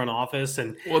Islanders front office.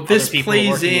 And this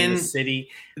plays in the city.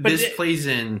 Plays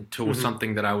into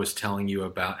something that I was telling you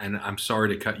about, and I'm sorry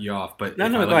to cut you off, but go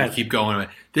ahead. Keep going.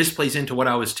 This plays into what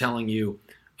I was telling you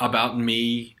about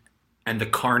me and the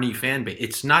Carney fan base.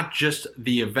 It's not just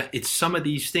the event. It's some of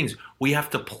these things. We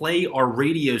have to play our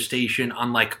radio station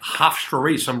on like Hofstra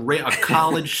Radio. A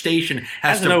college station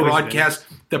has to broadcast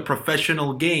the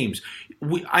professional games.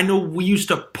 I know we used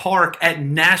to park at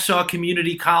Nassau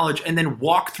Community College and then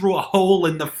walk through a hole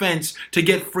in the fence to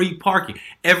get free parking.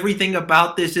 Everything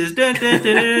about this is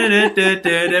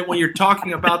when you're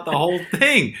talking about the whole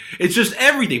thing. It's just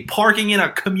everything. Parking in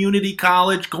a community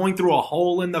college, going through a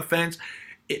hole in the fence.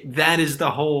 That is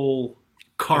the whole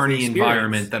Carney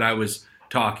environment that I was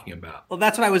talking about. Well,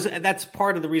 that's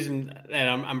part of the reason that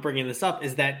I'm bringing this up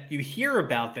is that you hear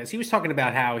about this. He was talking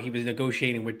about how he was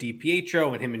negotiating with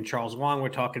DiPietro, and him and Charles Wang were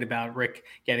talking about Rick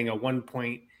getting going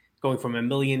from $1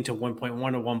 million to 1.1 or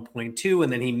 1.2.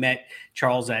 And then he met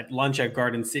Charles at lunch at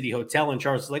Garden City Hotel. And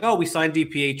Charles was like, we signed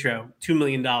DiPietro $2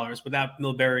 million without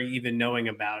Milbury even knowing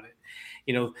about it.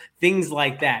 Things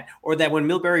like that. Or that when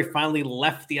Milbury finally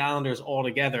left the Islanders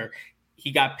altogether, he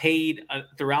got paid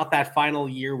throughout that final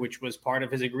year, which was part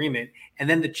of his agreement. And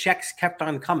then the checks kept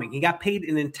on coming. He got paid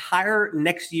an entire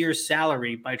next year's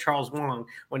salary by Charles Wang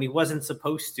when he wasn't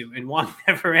supposed to. And Wang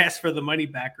never asked for the money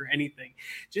back or anything.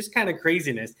 Just kind of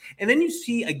craziness. And then you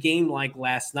see a game like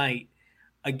last night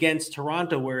against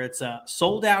Toronto where it's a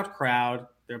sold-out crowd.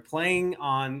 They're playing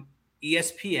on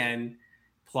ESPN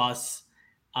Plus.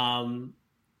 Kind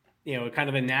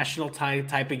of a national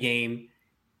type of game,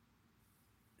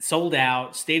 sold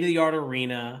out, state-of-the-art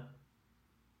arena,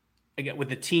 again,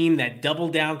 with a team that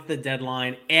doubled down to the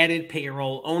deadline, added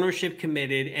payroll, ownership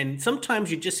committed, and sometimes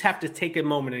you just have to take a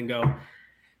moment and go,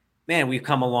 man, we've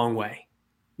come a long way.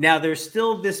 Now there's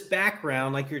still this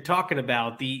background, like you're talking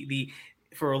about, the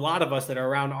for a lot of us that are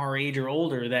around our age or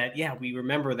older, that we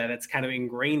remember that it's kind of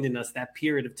ingrained in us, that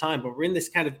period of time. But we're in this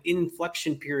kind of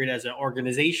inflection period as an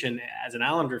organization, as an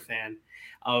Islander fan,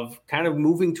 of kind of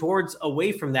moving towards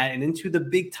away from that and into the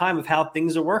big time of how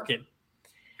things are working.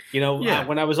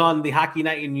 When I was on the Hockey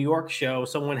Night in New York show,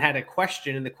 someone had a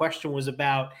question, and the question was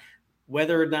about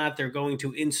whether or not they're going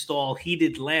to install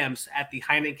heated lamps at the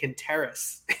Heineken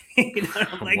Terrace.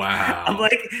 I'm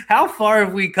like, how far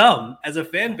have we come as a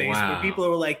fan base where people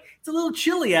are like, it's a little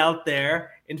chilly out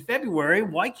there in February.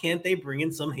 Why can't they bring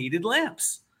in some heated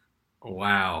lamps?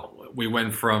 Wow. We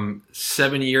went from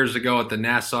 7 years ago at the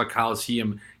Nassau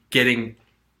Coliseum getting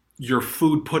your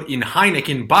food put in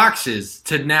Heineken boxes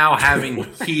to now having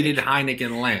heated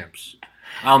Heineken lamps.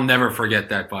 I'll never forget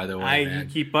that, by the way. You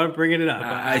keep on bringing it up.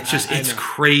 It's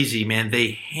crazy, man.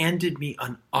 They handed me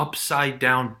an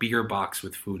upside-down beer box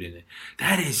with food in it.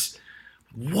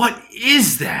 What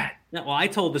is that? Well, I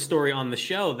told the story on the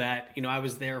show that, I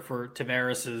was there for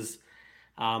Tavares's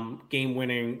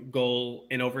game-winning goal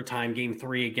in overtime, Game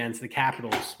 3 against the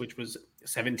Capitals, which was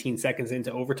 17 seconds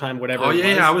into overtime, whatever. Oh,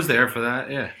 yeah, I was there for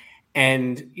that, yeah.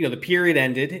 And, the period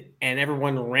ended and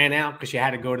everyone ran out because you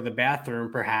had to go to the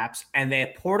bathroom perhaps. And the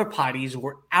porta potties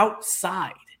were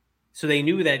outside. So they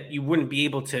knew that you wouldn't be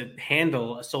able to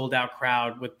handle a sold out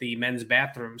crowd with the men's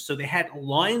bathroom. So they had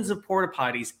lines of porta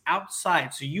potties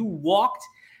outside. So you walked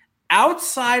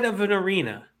outside of an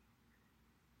arena,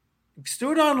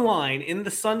 stood on line in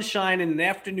the sunshine in the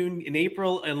afternoon in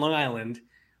April in Long Island,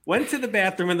 went to the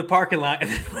bathroom in the parking lot,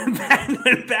 and then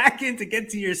went back in to get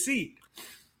to your seat.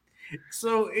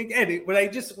 So again,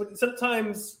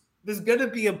 sometimes there's going to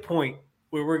be a point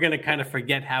where we're going to kind of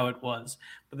forget how it was.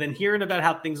 But then hearing about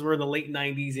how things were in the late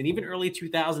 90s and even early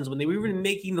 2000s when they were even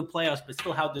making the playoffs, but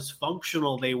still how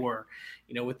dysfunctional they were,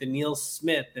 with the Neil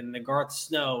Smith and the Garth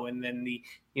Snow, and then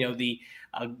the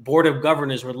board of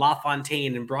governors with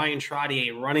LaFontaine and Brian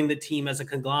Trottier running the team as a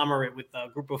conglomerate with a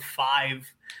group of 5,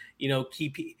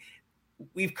 key.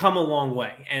 We've come a long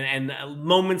way. And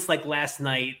moments like last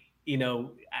night,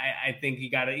 I think you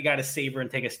gotta savor and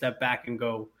take a step back and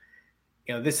go,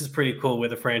 this is pretty cool where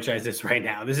the franchise is right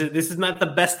now. This is not the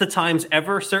best of times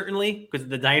ever, certainly, because of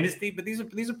the dynasty, but these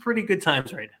are pretty good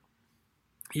times right now.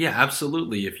 Yeah,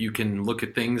 absolutely. If you can look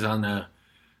at things on a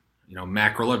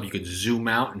macro level, you could zoom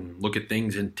out and look at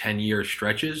things in 10-year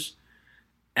stretches.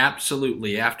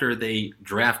 Absolutely. After they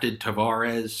drafted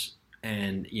Tavares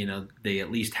and they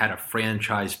at least had a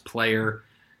franchise player.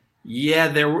 Yeah,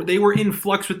 they were in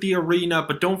flux with the arena,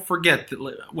 but don't forget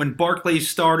that when Barclays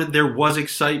started, there was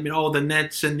excitement. Oh, the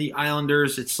Nets and the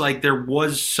Islanders. It's like there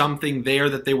was something there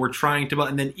that they were trying to build.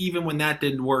 And then even when that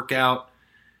didn't work out,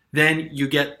 then you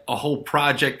get a whole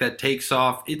project that takes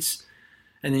off. And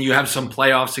then you have some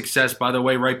playoff success, by the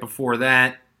way, right before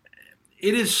that.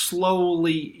 It is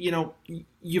slowly,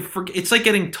 you forget. It's like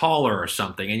getting taller or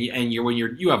something. And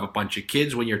you have a bunch of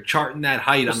kids when you're charting that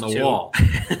height on the wall.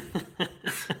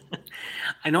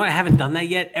 I know I haven't done that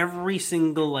yet. Every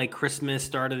single Christmas,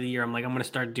 start of the year, I'm like, I'm going to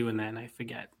start doing that, and I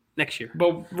forget. Next year.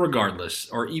 But regardless,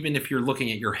 or even if you're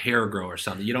looking at your hair grow or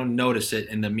something, you don't notice it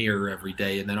in the mirror every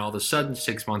day, and then all of a sudden,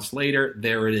 6 months later,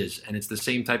 there it is. And it's the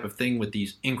same type of thing with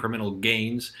these incremental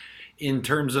gains in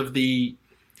terms of the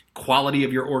quality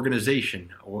of your organization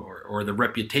or the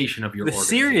reputation of your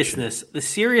organization. The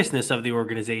seriousness of the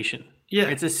organization. Yeah.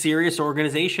 It's a serious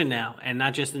organization now, and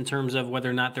not just in terms of whether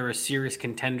or not they're a serious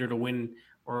contender to win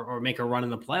or make a run in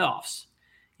the playoffs.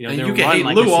 And you can hate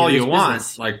Lou all you want,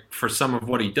 for some of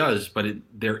what he does, but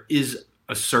there is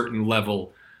a certain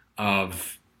level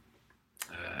of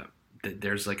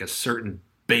there's a certain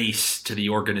base to the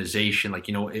organization.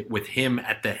 With him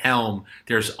at the helm,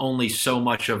 there's only so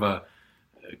much of a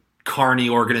carny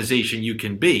organization you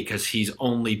can be because he's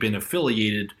only been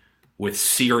affiliated with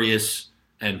serious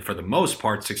and for the most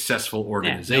part successful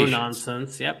organizations. No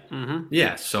nonsense. Yep. Mm-hmm.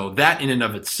 Yeah. So that in and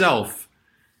of itself,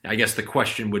 I guess the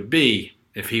question would be,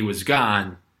 if he was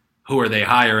gone, who are they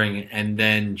hiring? And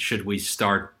then should we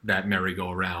start that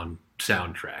merry-go-round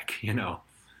soundtrack,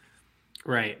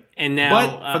 Right. And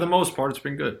now, but for the most part, it's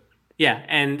been good. Yeah.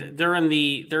 And they're in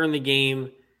the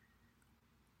game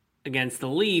against the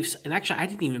Leafs. And actually, I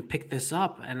didn't even pick this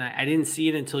up, and I didn't see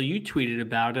it until you tweeted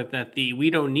about it, that the "We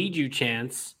don't need you"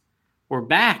 chants were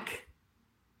back.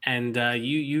 And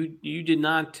you did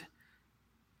not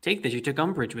take this. You took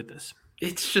umbrage with this.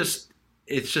 It's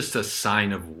just a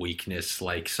sign of weakness,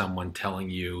 like someone telling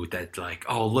you that,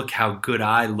 oh, look how good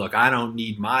I look. I don't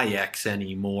need my ex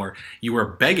anymore. You were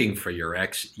begging for your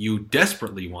ex. You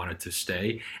desperately wanted to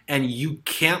stay, and you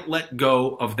can't let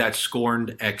go of that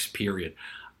scorned ex, period.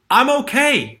 I'm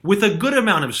okay with a good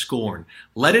amount of scorn.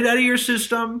 Let it out of your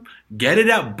system. Get it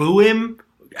out. Boo him.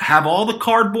 Have all the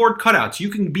cardboard cutouts. You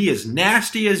can be as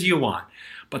nasty as you want.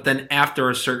 But then after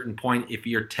a certain point, if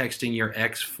you're texting your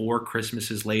ex 4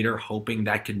 Christmases later, hoping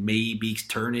that could maybe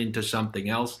turn into something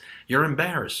else, you're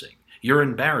embarrassing. You're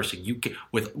embarrassing. You can,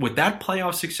 with that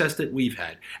playoff success that we've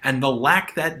had and the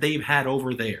lack that they've had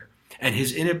over there and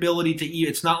his inability to eat,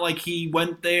 it's not like he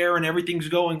went there and everything's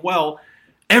going well.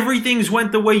 Everything's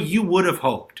went the way you would have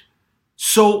hoped.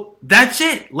 So that's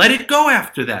it. Let it go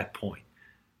after that point.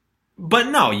 But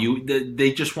no,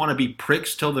 they just want to be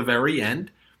pricks till the very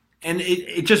end. And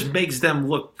it just makes them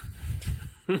look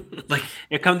like...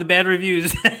 Here come the bad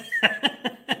reviews.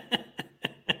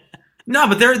 No,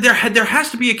 but there has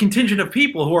to be a contingent of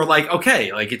people who are like,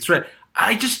 okay, like it's red.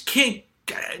 I just can't...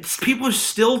 People are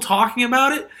still talking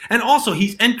about it. And also,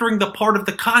 he's entering the part of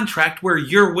the contract where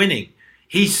you're winning.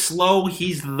 He's slow.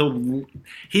 He is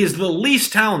the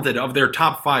least talented of their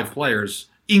top 5 players,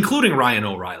 including Ryan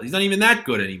O'Reilly. He's not even that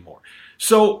good anymore.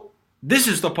 So this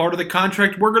is the part of the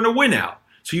contract we're going to win out.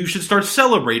 So you should start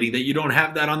celebrating that you don't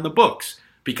have that on the books,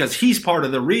 because he's part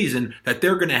of the reason that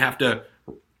they're going to have to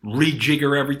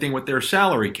rejigger everything with their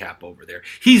salary cap over there.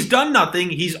 He's done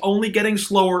nothing. He's only getting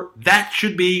slower. That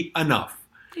should be enough.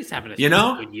 He's having a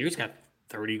good year. He's got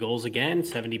 30 goals again,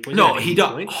 70 points. No, he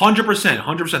does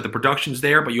 100%. The production's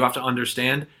there, but you have to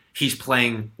understand he's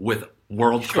playing with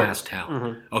world-class talent.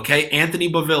 Mm-hmm. Okay?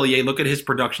 Anthony Beauvillier, look at his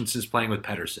production since playing with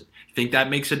Pettersson. You think that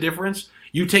makes a difference?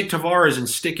 You take Tavares and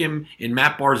stick him in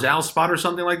Matt Barzal's spot or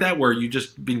something like that, where you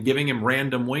just been giving him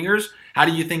random wingers. How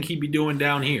do you think he'd be doing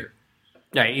down here?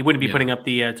 Yeah, he wouldn't be putting up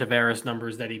the Tavares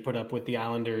numbers that he put up with the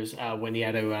Islanders when he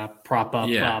had to prop up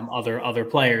other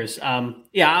players.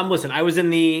 Listen, I was in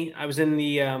the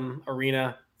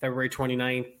arena February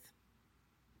 29th,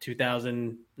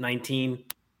 2019.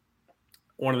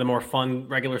 One of the more fun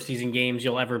regular season games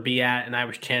you'll ever be at, and I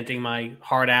was chanting my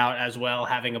heart out as well,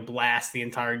 having a blast the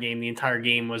entire game. The entire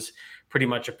game was pretty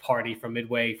much a party from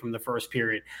midway from the first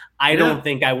period. I don't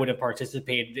think I would have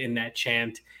participated in that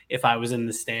chant if I was in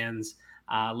the stands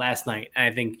last night.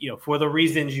 And I think, for the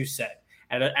reasons you said,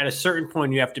 at a certain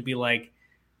point, you have to be like,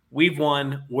 we've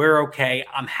won, we're okay,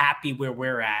 I'm happy where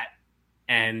we're at,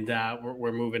 and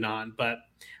we're moving on. But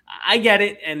I get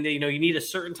it, and you need a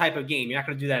certain type of game. You're not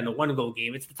going to do that in a 1-goal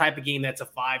game. It's the type of game that's a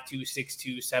 5-2,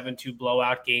 6-2, 7-2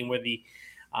 blowout game where the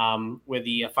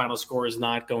final score is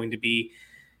not going to be,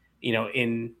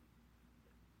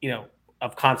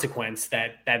 of consequence.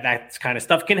 That kind of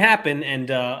stuff can happen,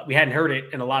 and we hadn't heard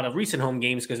it in a lot of recent home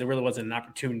games because there really wasn't an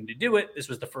opportunity to do it. This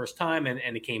was the first time, and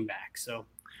it came back. So,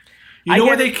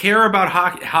 where they care about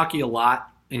hockey a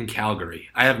lot in Calgary.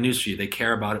 I have news for you. They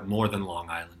care about it more than Long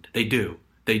Island. They do.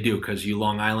 They do, because you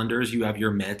Long Islanders, you have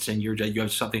your Mets, and you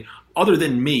have something other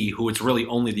than me, who it's really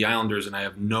only the Islanders, and I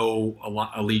have no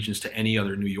allegiance to any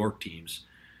other New York teams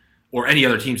or any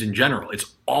other teams in general.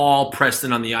 It's all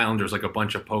Preston on the Islanders like a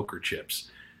bunch of poker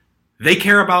chips. They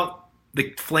care about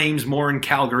the Flames more in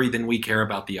Calgary than we care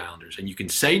about the Islanders. And you can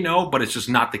say no, but it's just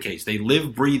not the case. They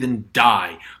live, breathe, and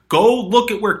die. Go look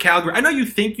at where Calgary... I know you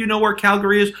think you know where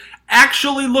Calgary is.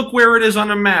 Actually look where it is on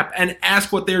a map and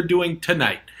ask what they're doing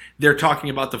tonight. They're talking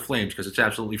about the Flames because it's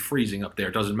absolutely freezing up there.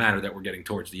 It doesn't matter that we're getting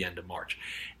towards the end of March.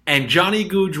 And Johnny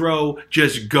Gaudreau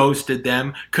just ghosted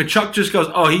them. Tkachuk just goes,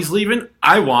 oh, he's leaving?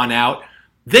 I want out.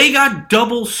 They got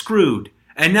double screwed.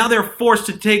 And now they're forced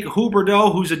to take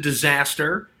Huberdeau, who's a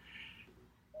disaster.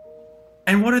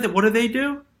 And what do they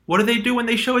do? What do they do when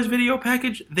they show his video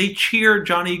package? They cheer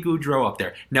Johnny Gaudreau up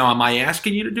there. Now, am I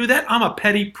asking you to do that? I'm a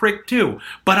petty prick too.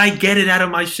 But I get it out of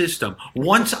my system.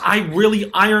 Once I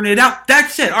really iron it out,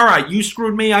 that's it. All right, you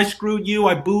screwed me, I screwed you,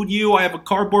 I booed you, I have a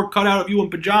cardboard cutout of you in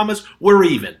pajamas, we're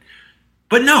even.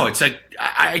 But no, it's like,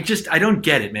 I don't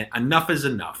get it, man. Enough is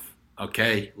enough,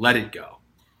 okay? Let it go.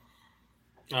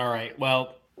 All right,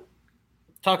 well,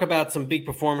 talk about some big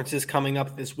performances coming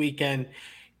up this weekend.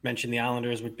 Mentioned the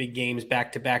Islanders with big games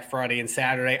back-to-back Friday and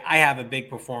Saturday. I have a big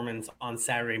performance on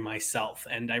Saturday myself,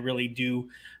 and I really do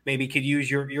maybe could use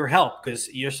your help because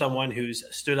you're someone who's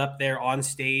stood up there on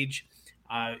stage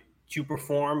to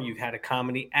perform. You've had a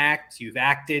comedy act. You've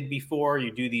acted before. You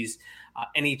do these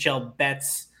NHL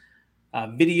bets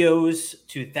videos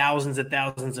to thousands and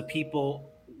thousands of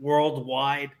people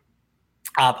worldwide.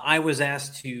 I was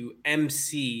asked to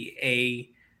MC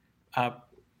a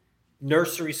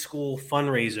nursery school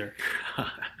fundraiser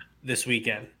this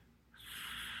weekend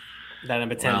that I'm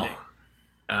attending.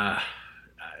 Well,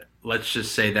 let's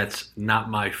just say that's not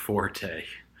my forte.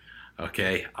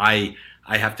 Okay, I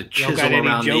have to chisel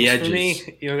around the edges. For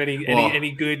me? You don't got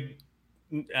any good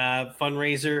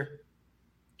fundraiser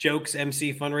jokes,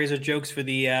 MC fundraiser jokes for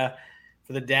the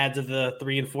dads of the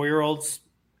 3 and 4-year-olds?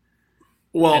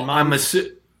 Well,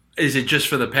 is it just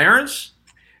for the parents?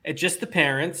 It's just the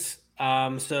parents. They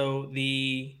have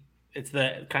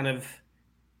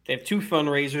 2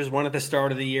 fundraisers, one at the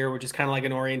start of the year, which is kind of like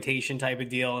an orientation type of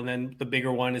deal. And then the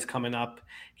bigger one is coming up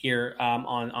here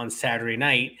on Saturday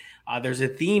night. There's a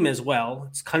theme as well.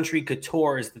 It's Country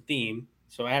Couture is the theme.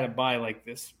 So I had to buy like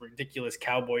this ridiculous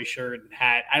cowboy shirt and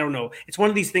hat. I don't know. It's one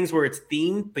of these things where it's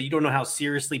themed, but you don't know how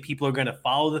seriously people are going to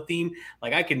follow the theme.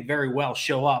 Like I can very well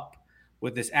show up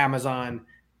with this Amazon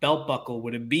belt buckle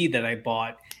with a bead that I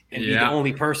bought and be the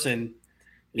only person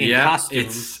in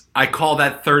costume. I call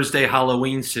that Thursday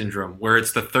Halloween syndrome, where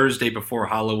it's the Thursday before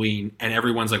Halloween and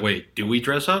everyone's like, wait, do we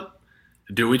dress up?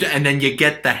 And then you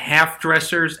get the half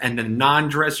dressers and the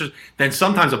non-dressers. Then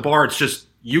sometimes a bar, it's just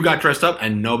you got dressed up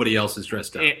and nobody else is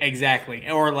dressed up. Exactly.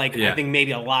 Or I think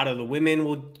maybe a lot of the women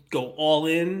will go all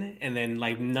in and then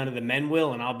like none of the men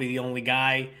will. And I'll be the only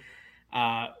guy.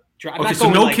 Okay, so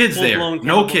no kids there.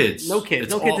 No kids. No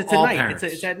kids. It's at night.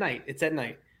 It's at night. It's at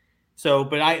night. So,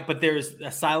 but there's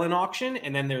a silent auction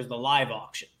and then there's the live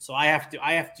auction. So I have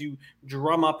to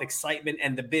drum up excitement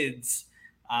and the bids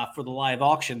for the live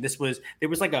auction. There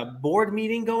was like a board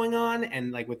meeting going on,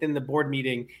 and like within the board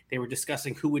meeting, they were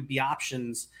discussing who would be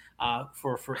options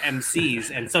for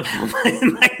MCs, and somehow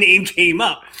my name came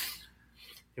up.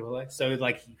 They were like, so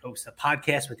like he hosts a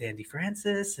podcast with Andy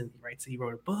Francis, and he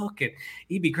wrote a book, and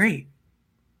he'd be great.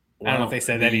 Well, I don't know if they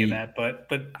said any of that, but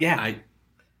yeah.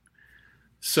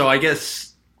 So I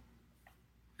guess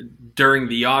during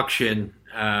the auction,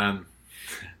 I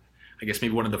guess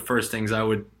maybe one of the first things I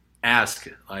would ask,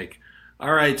 like,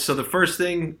 all right, so the first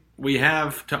thing we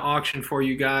have to auction for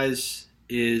you guys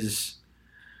is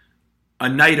a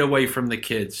night away from the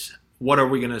kids. What are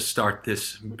we going to start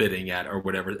this bidding at or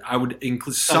whatever? I would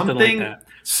include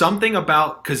something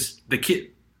about, because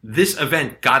this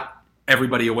event got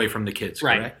everybody away from the kids,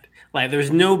 right? Correct? Like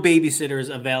there's no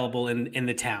babysitters available in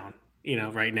the town.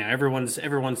 Right now everyone's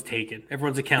taken.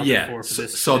 Everyone's accounted for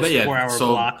this 4-hour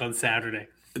block on Saturday.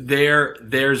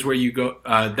 There's where you go.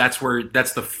 That's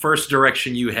the first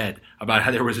direction you head about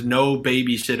how there was no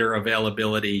babysitter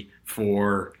availability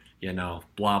for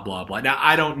blah blah blah. Now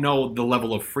I don't know the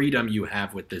level of freedom you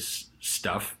have with this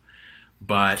stuff,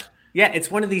 but yeah,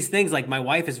 it's one of these things. Like my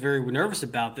wife is very nervous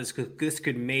about this because this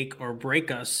could make or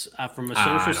break us from a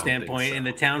social standpoint in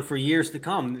the town for years to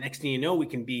come. Next thing you know, we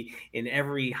can be in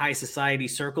every high society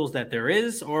circles that there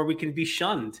is, or we can be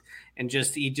shunned. And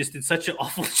he just did such an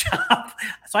awful job.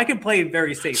 So I can play it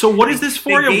very safe. So what is this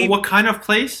for? What kind of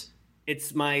place?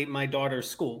 It's my daughter's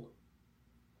school.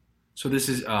 So this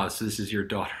is your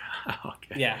daughter.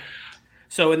 Okay. Yeah.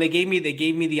 So and they gave me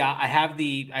the I have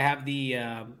the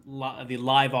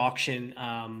live auction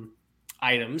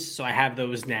items. So I have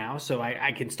those now. So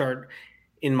I can start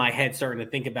in my head starting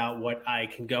to think about what I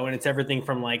can go. And it's everything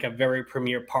from like a very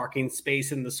premier parking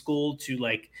space in the school to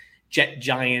like Jet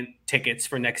Giant tickets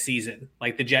for next season,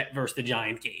 like the Jet versus the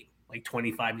Giant game, like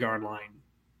 25-yard line,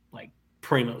 like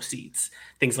primo seats,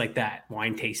 things like that,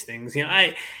 wine tastings.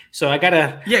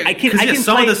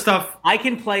 I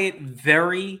can play it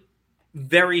very,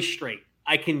 very straight.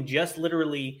 I can just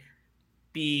literally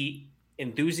be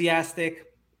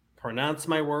enthusiastic, pronounce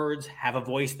my words, have a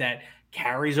voice that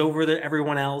carries over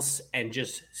everyone else, and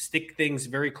just stick things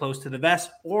very close to the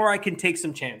vest, or I can take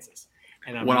some chances.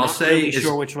 And I'm not really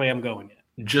sure which way I'm going yet.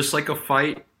 Just like a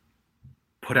fight,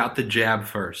 put out the jab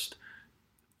first.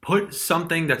 Put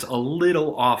something that's a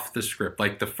little off the script.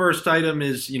 Like the first item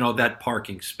is, that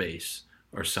parking space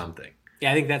or something.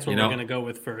 Yeah, I think that's what we're going to go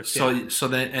with first. So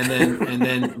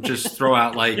then just throw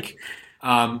out like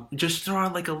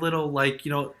a little like,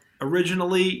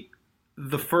 originally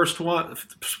the first one,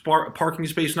 parking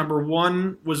space number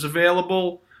 1 was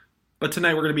available, but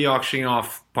tonight we're going to be auctioning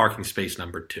off parking space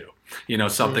number 2.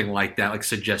 Something like that, like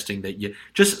suggesting that you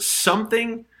just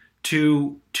something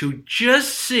to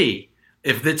just see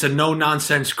if it's a no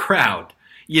nonsense crowd.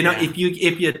 If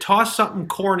you toss something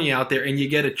corny out there and you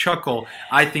get a chuckle,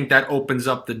 I think that opens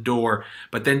up the door.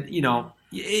 But then,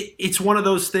 it's one of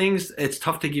those things. It's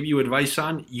tough to give you advice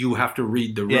on. You have to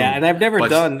read the room. Yeah, and I've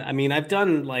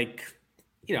done like,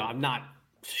 I'm not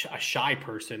a shy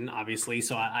person, obviously.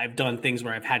 So I've done things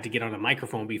where I've had to get on a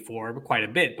microphone before, quite a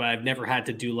bit, but I've never had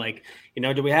to do like,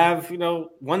 do we have,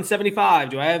 175?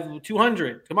 Do I have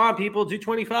 200? Come on, people,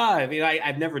 225.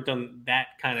 I've never done that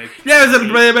kind of. Yeah.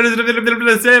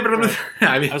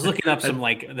 I was looking up some,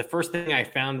 like, the first thing I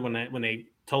found when they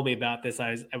told me about this,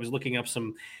 I was looking up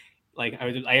some, like,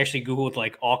 I actually Googled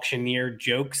like auctioneer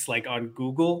jokes, like on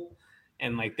Google,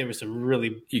 and like there was some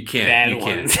really bad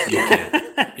ones. You can't.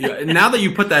 Now that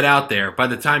you put that out there, by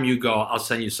the time you go, I'll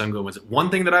send you some good ones. One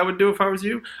thing that I would do if I was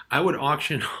you, I would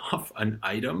auction off an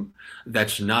item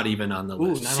that's not even on the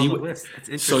list. Not on the list. That's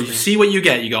interesting. So you see what you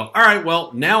get. You go, all right,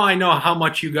 well, now I know how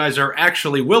much you guys are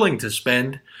actually willing to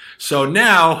spend. So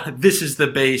now this is the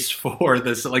base for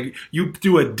this. Like, you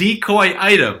do a decoy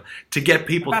item to get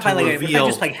people to reveal.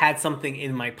 If I just had something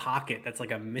in my pocket that's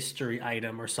like a mystery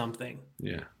item or something.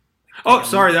 Yeah. Oh,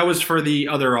 sorry, that was for the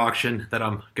other auction that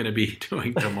I'm going to be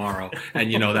doing tomorrow.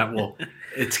 And,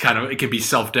 it can be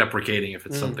self-deprecating if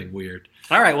it's something weird.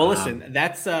 All right, well, listen,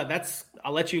 that's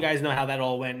I'll let you guys know how that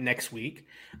all went next week.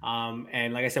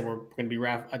 And like I said, we're going to be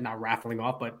not raffling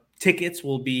off, but tickets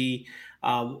will be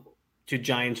to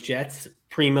Giants Jets.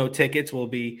 Primo tickets will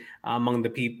be among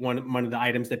the one of the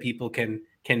items that people can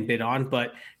bid on.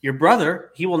 But your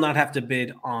brother, he will not have to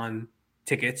bid on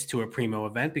tickets to a Primo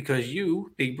event because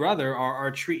you, big brother,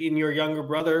 are treating your younger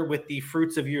brother with the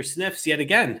fruits of your sniffs yet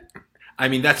again. I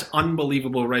mean, that's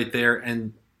unbelievable right there.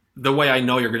 And the way I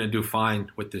know you're going to do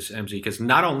fine with this, MZ, because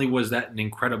not only was that an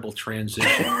incredible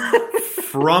transition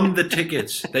from the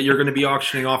tickets that you're going to be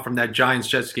auctioning off from that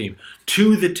Giants-Jets game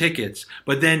to the tickets,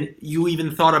 but then you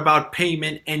even thought about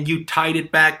payment and you tied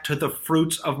it back to the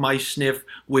fruits of my sniff,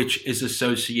 which is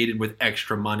associated with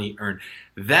extra money earned.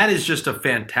 That is just a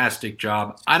fantastic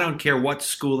job. I don't care what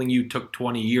schooling you took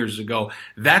 20 years ago.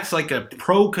 That's like a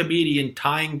pro comedian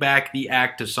tying back the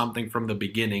act to something from the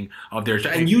beginning of their show.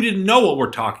 And you didn't know what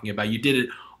we're talking about. You did it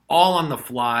all on the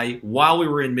fly while we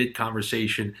were in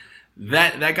mid-conversation.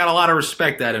 That got a lot of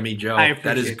respect out of me, Joe.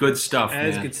 That is good stuff,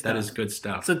 man. That is good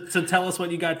stuff. So tell us what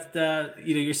you got.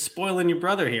 You're spoiling your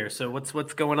brother here. So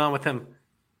what's going on with him?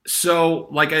 So,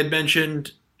 like I had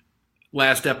mentioned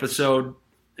last episode,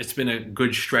 it's been a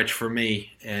good stretch for me,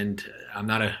 and I'm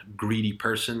not a greedy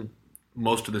person.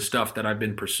 Most of the stuff that I've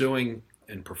been pursuing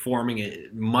and performing,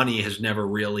 money has never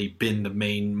really been the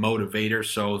main motivator.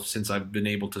 So since I've been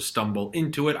able to stumble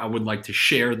into it, I would like to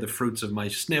share the fruits of my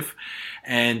sniff.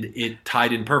 And it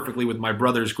tied in perfectly with my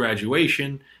brother's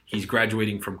graduation. He's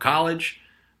graduating from college,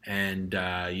 and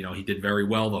he did very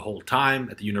well the whole time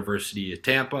at the University of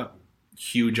Tampa.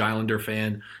 Huge Islander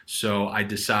fan. So I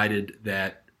decided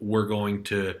that we're going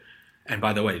to, and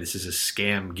by the way, this is a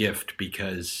scam gift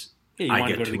because I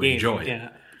get to enjoy it. Yeah.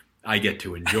 I get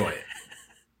to enjoy it.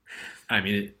 I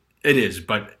mean, it is,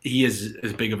 but he is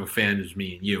as big of a fan as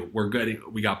me and you.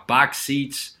 We got box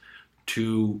seats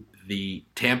to the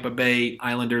Tampa Bay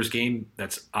Islanders game.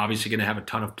 That's obviously going to have a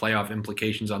ton of playoff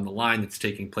implications on the line. That's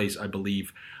taking place, I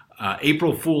believe,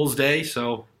 April Fool's Day.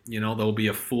 So, there'll be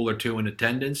a fool or two in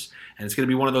attendance. And it's going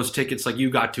to be one of those tickets like you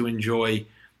got to enjoy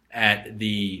at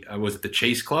the, was it the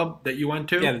Chase Club that you went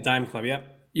to? Yeah, the Dime Club,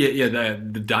 yep. Yeah,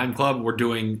 the Dime Club. We're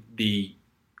doing the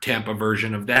Tampa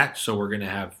version of that, so we're going to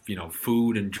have,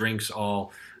 food and drinks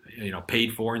all,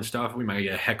 paid for and stuff. We might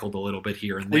get heckled a little bit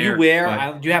here and there. Will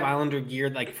you do you have Islander gear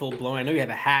like full blown? I know you have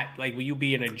a hat. Like, will you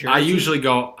be in a jersey? I usually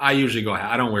go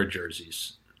hat. I don't wear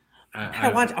jerseys. I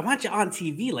want you on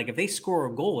TV. Like, if they score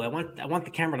a goal, I want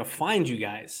the camera to find you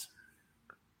guys.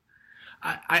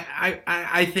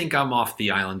 I think I'm off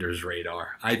the Islanders'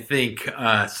 radar. I think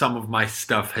some of my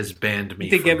stuff has banned me.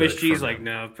 You think MSG's like,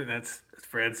 no, that's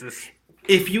Francis.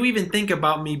 If you even think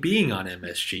about me being on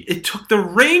MSG, it took the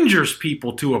Rangers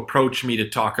people to approach me to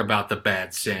talk about the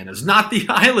bad Santas, not the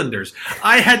Islanders.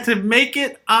 I had to make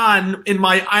it on in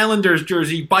my Islanders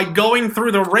jersey by going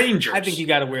through the Rangers. I think you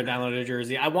got to wear the Islander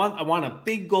jersey. I want a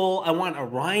big goal. I want a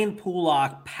Ryan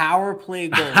Pulock power play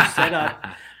goal set up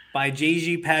by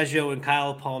JG Pageau and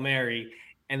Kyle Palmieri,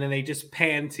 and then they just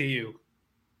pan to you.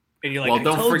 And you're like,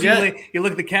 well, don't forget. You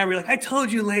look at the camera, you're like, I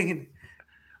told you, Lane.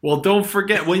 Well, don't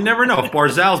forget. Well, you never know. If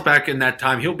Barzal's back in that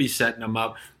time, he'll be setting them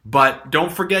up. But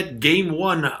don't forget Game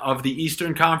 1 of the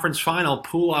Eastern Conference Final,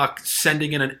 Pulock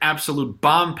sending in an absolute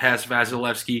bomb past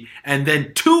Vasilevsky, and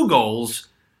then 2 goals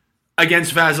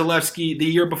against Vasilevsky the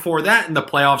year before that in the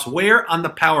playoffs. Where on the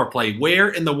power play? Where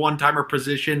in the one-timer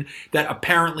position that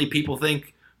apparently people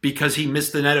think because he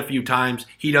missed the net a few times,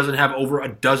 he doesn't have over a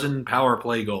dozen power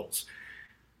play goals.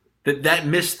 That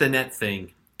missed the net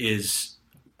thing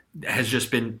has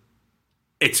just been,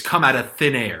 it's come out of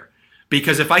thin air.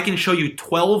 Because if I can show you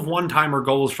 12 one-timer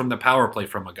goals from the power play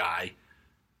from a guy,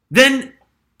 then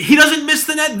he doesn't miss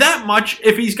the net that much.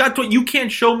 If he's got to, you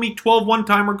can't show me 12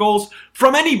 one-timer goals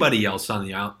from anybody else on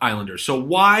the Islanders. So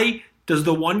why does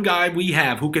the one guy we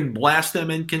have who can blast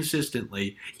them in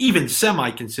consistently, even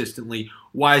semi-consistently,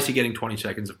 why is he getting 20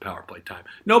 seconds of power play time?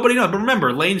 Nobody knows. But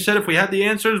remember, Lane said if we had the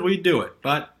answers, we'd do it.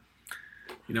 But,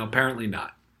 apparently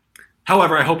not.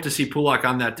 However, I hope to see Pulock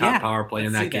on that top power play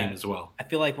in that game as well. I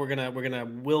feel like we're gonna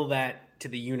will that to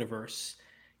the universe.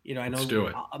 I know. Let's do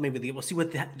it. Maybe we'll see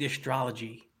what the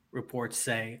astrology reports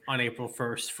say on April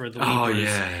 1st for the Leapers. Oh,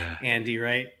 yeah. Andy,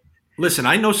 right? Listen,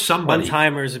 I know somebody.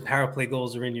 One-timers and power play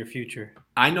goals are in your future.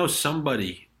 I know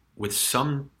somebody with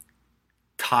some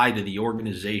tie to the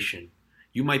organization.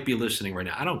 You might be listening right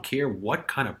now. I don't care what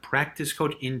kind of practice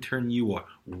coach intern you are.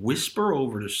 Whisper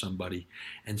over to somebody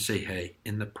and say, hey,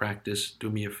 in the practice, do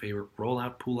me a favor. Roll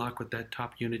out Pulock with that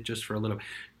top unit just for a little.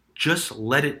 Just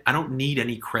let it. I don't need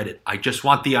any credit. I just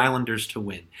want the Islanders to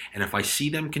win. And if I see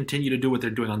them continue to do what they're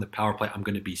doing on the power play, I'm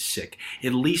going to be sick.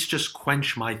 At least just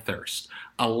quench my thirst.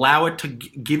 Allow it to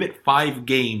give it 5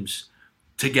 games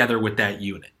together with that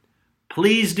unit.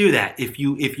 Please do that if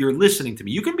you're listening to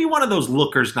me. You can be one of those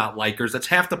lookers, not likers. That's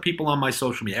half the people on my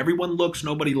social media. Everyone looks,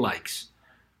 nobody likes.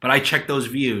 But I check those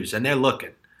views, and they're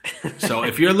looking. So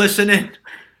if you're listening,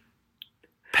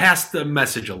 pass the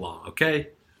message along,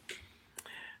 okay?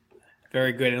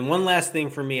 Very good. And one last thing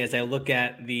for me as I look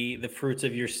at the fruits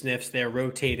of your sniffs, they're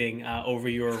rotating over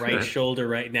your right shoulder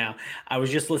right now. I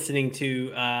was just listening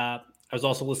to I was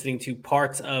also listening to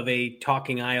parts of a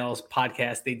Talking Isles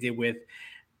podcast they did with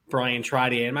Brian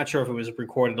Trottier. I'm not sure if it was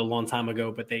recorded a long time ago,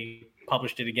 but they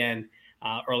published it again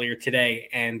earlier today.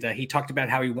 And he talked about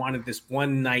how he wanted this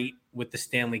one night with the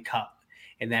Stanley Cup,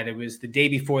 and that it was the day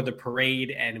before the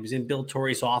parade, and it was in Bill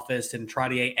Torrey's office, and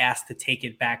Trottier asked to take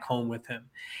it back home with him.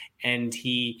 And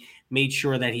he made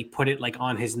sure that he put it like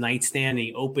on his nightstand.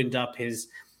 He opened up his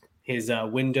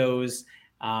windows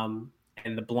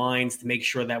and the blinds to make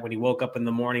sure that when he woke up in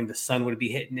the morning, the sun would be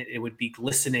hitting it. It would be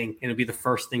glistening, and it would be the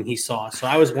first thing he saw. So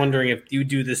I was wondering if you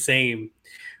do the same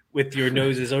with your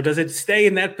noses, or does it stay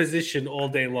in that position all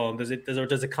day long? Does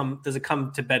it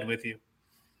come to bed with you?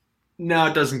 No,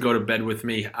 it doesn't go to bed with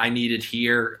me. I need it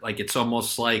here. Like, it's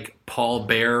almost like Paul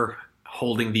Bear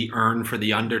holding the urn for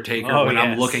the Undertaker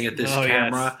I'm looking at this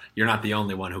camera. Yes. You're not the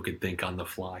only one who can think on the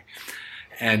fly.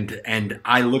 And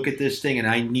I look at this thing and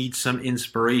I need some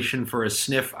inspiration for a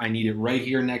sniff. I need it right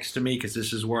here next to me because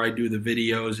this is where I do the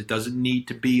videos. It doesn't need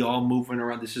to be all moving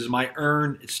around. This is my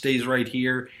urn. It stays right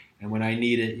here. And when I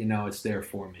need it, it's there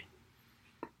for me.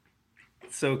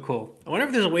 So cool. I wonder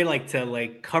if there's a way to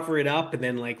cover it up and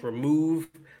then remove,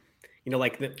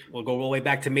 we'll go all the way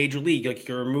back to Major League. Like, you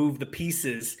can remove the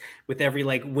pieces with every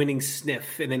winning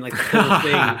sniff, and then the whole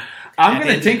thing. I'm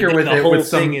going to tinker with it. The whole with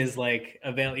thing is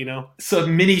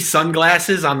some mini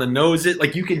sunglasses on the nose.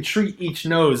 You can treat each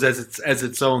nose as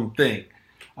its own thing.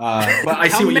 But I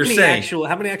see what you're saying.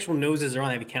 How many actual noses are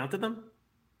on? Have you counted them?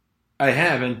 I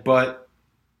haven't, but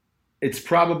it's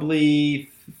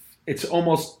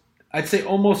almost, I'd say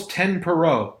almost 10 per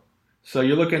row. So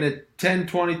you're looking at 10,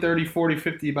 20, 30, 40,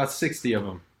 50, about 60 of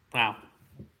them. Wow.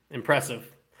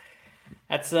 Impressive.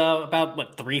 That's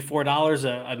about,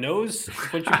 $3-4 a nose?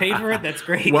 What you paid for it? That's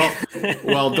great.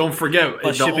 Well, don't forget,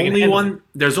 there's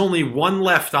only one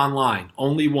left online.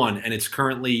 Only one. And it's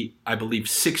currently, I believe,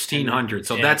 $1,600.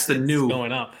 So that's the new.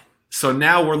 Going up. So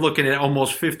now we're looking at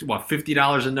almost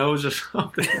 $50 a nose or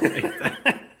something like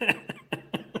that.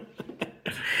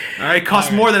 All right, it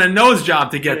costs more than a nose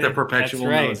job to get the perpetual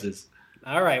noses.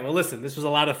 All right, well, listen, this was a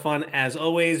lot of fun as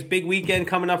always. Big weekend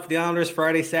coming up for the Islanders,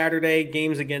 Friday, Saturday,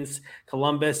 games against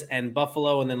Columbus and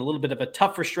Buffalo, and then a little bit of a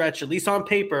tougher stretch, at least on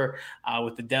paper,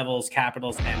 with the Devils,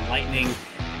 Capitals, and Lightning.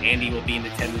 Andy will be in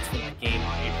attendance for that game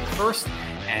on April 1st,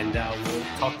 and we'll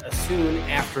talk soon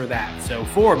after that. So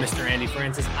for Mr. Andy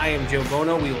Francis, I am Joe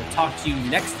Bono. We will talk to you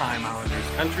next time, Islanders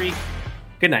Country.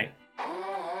 Good night.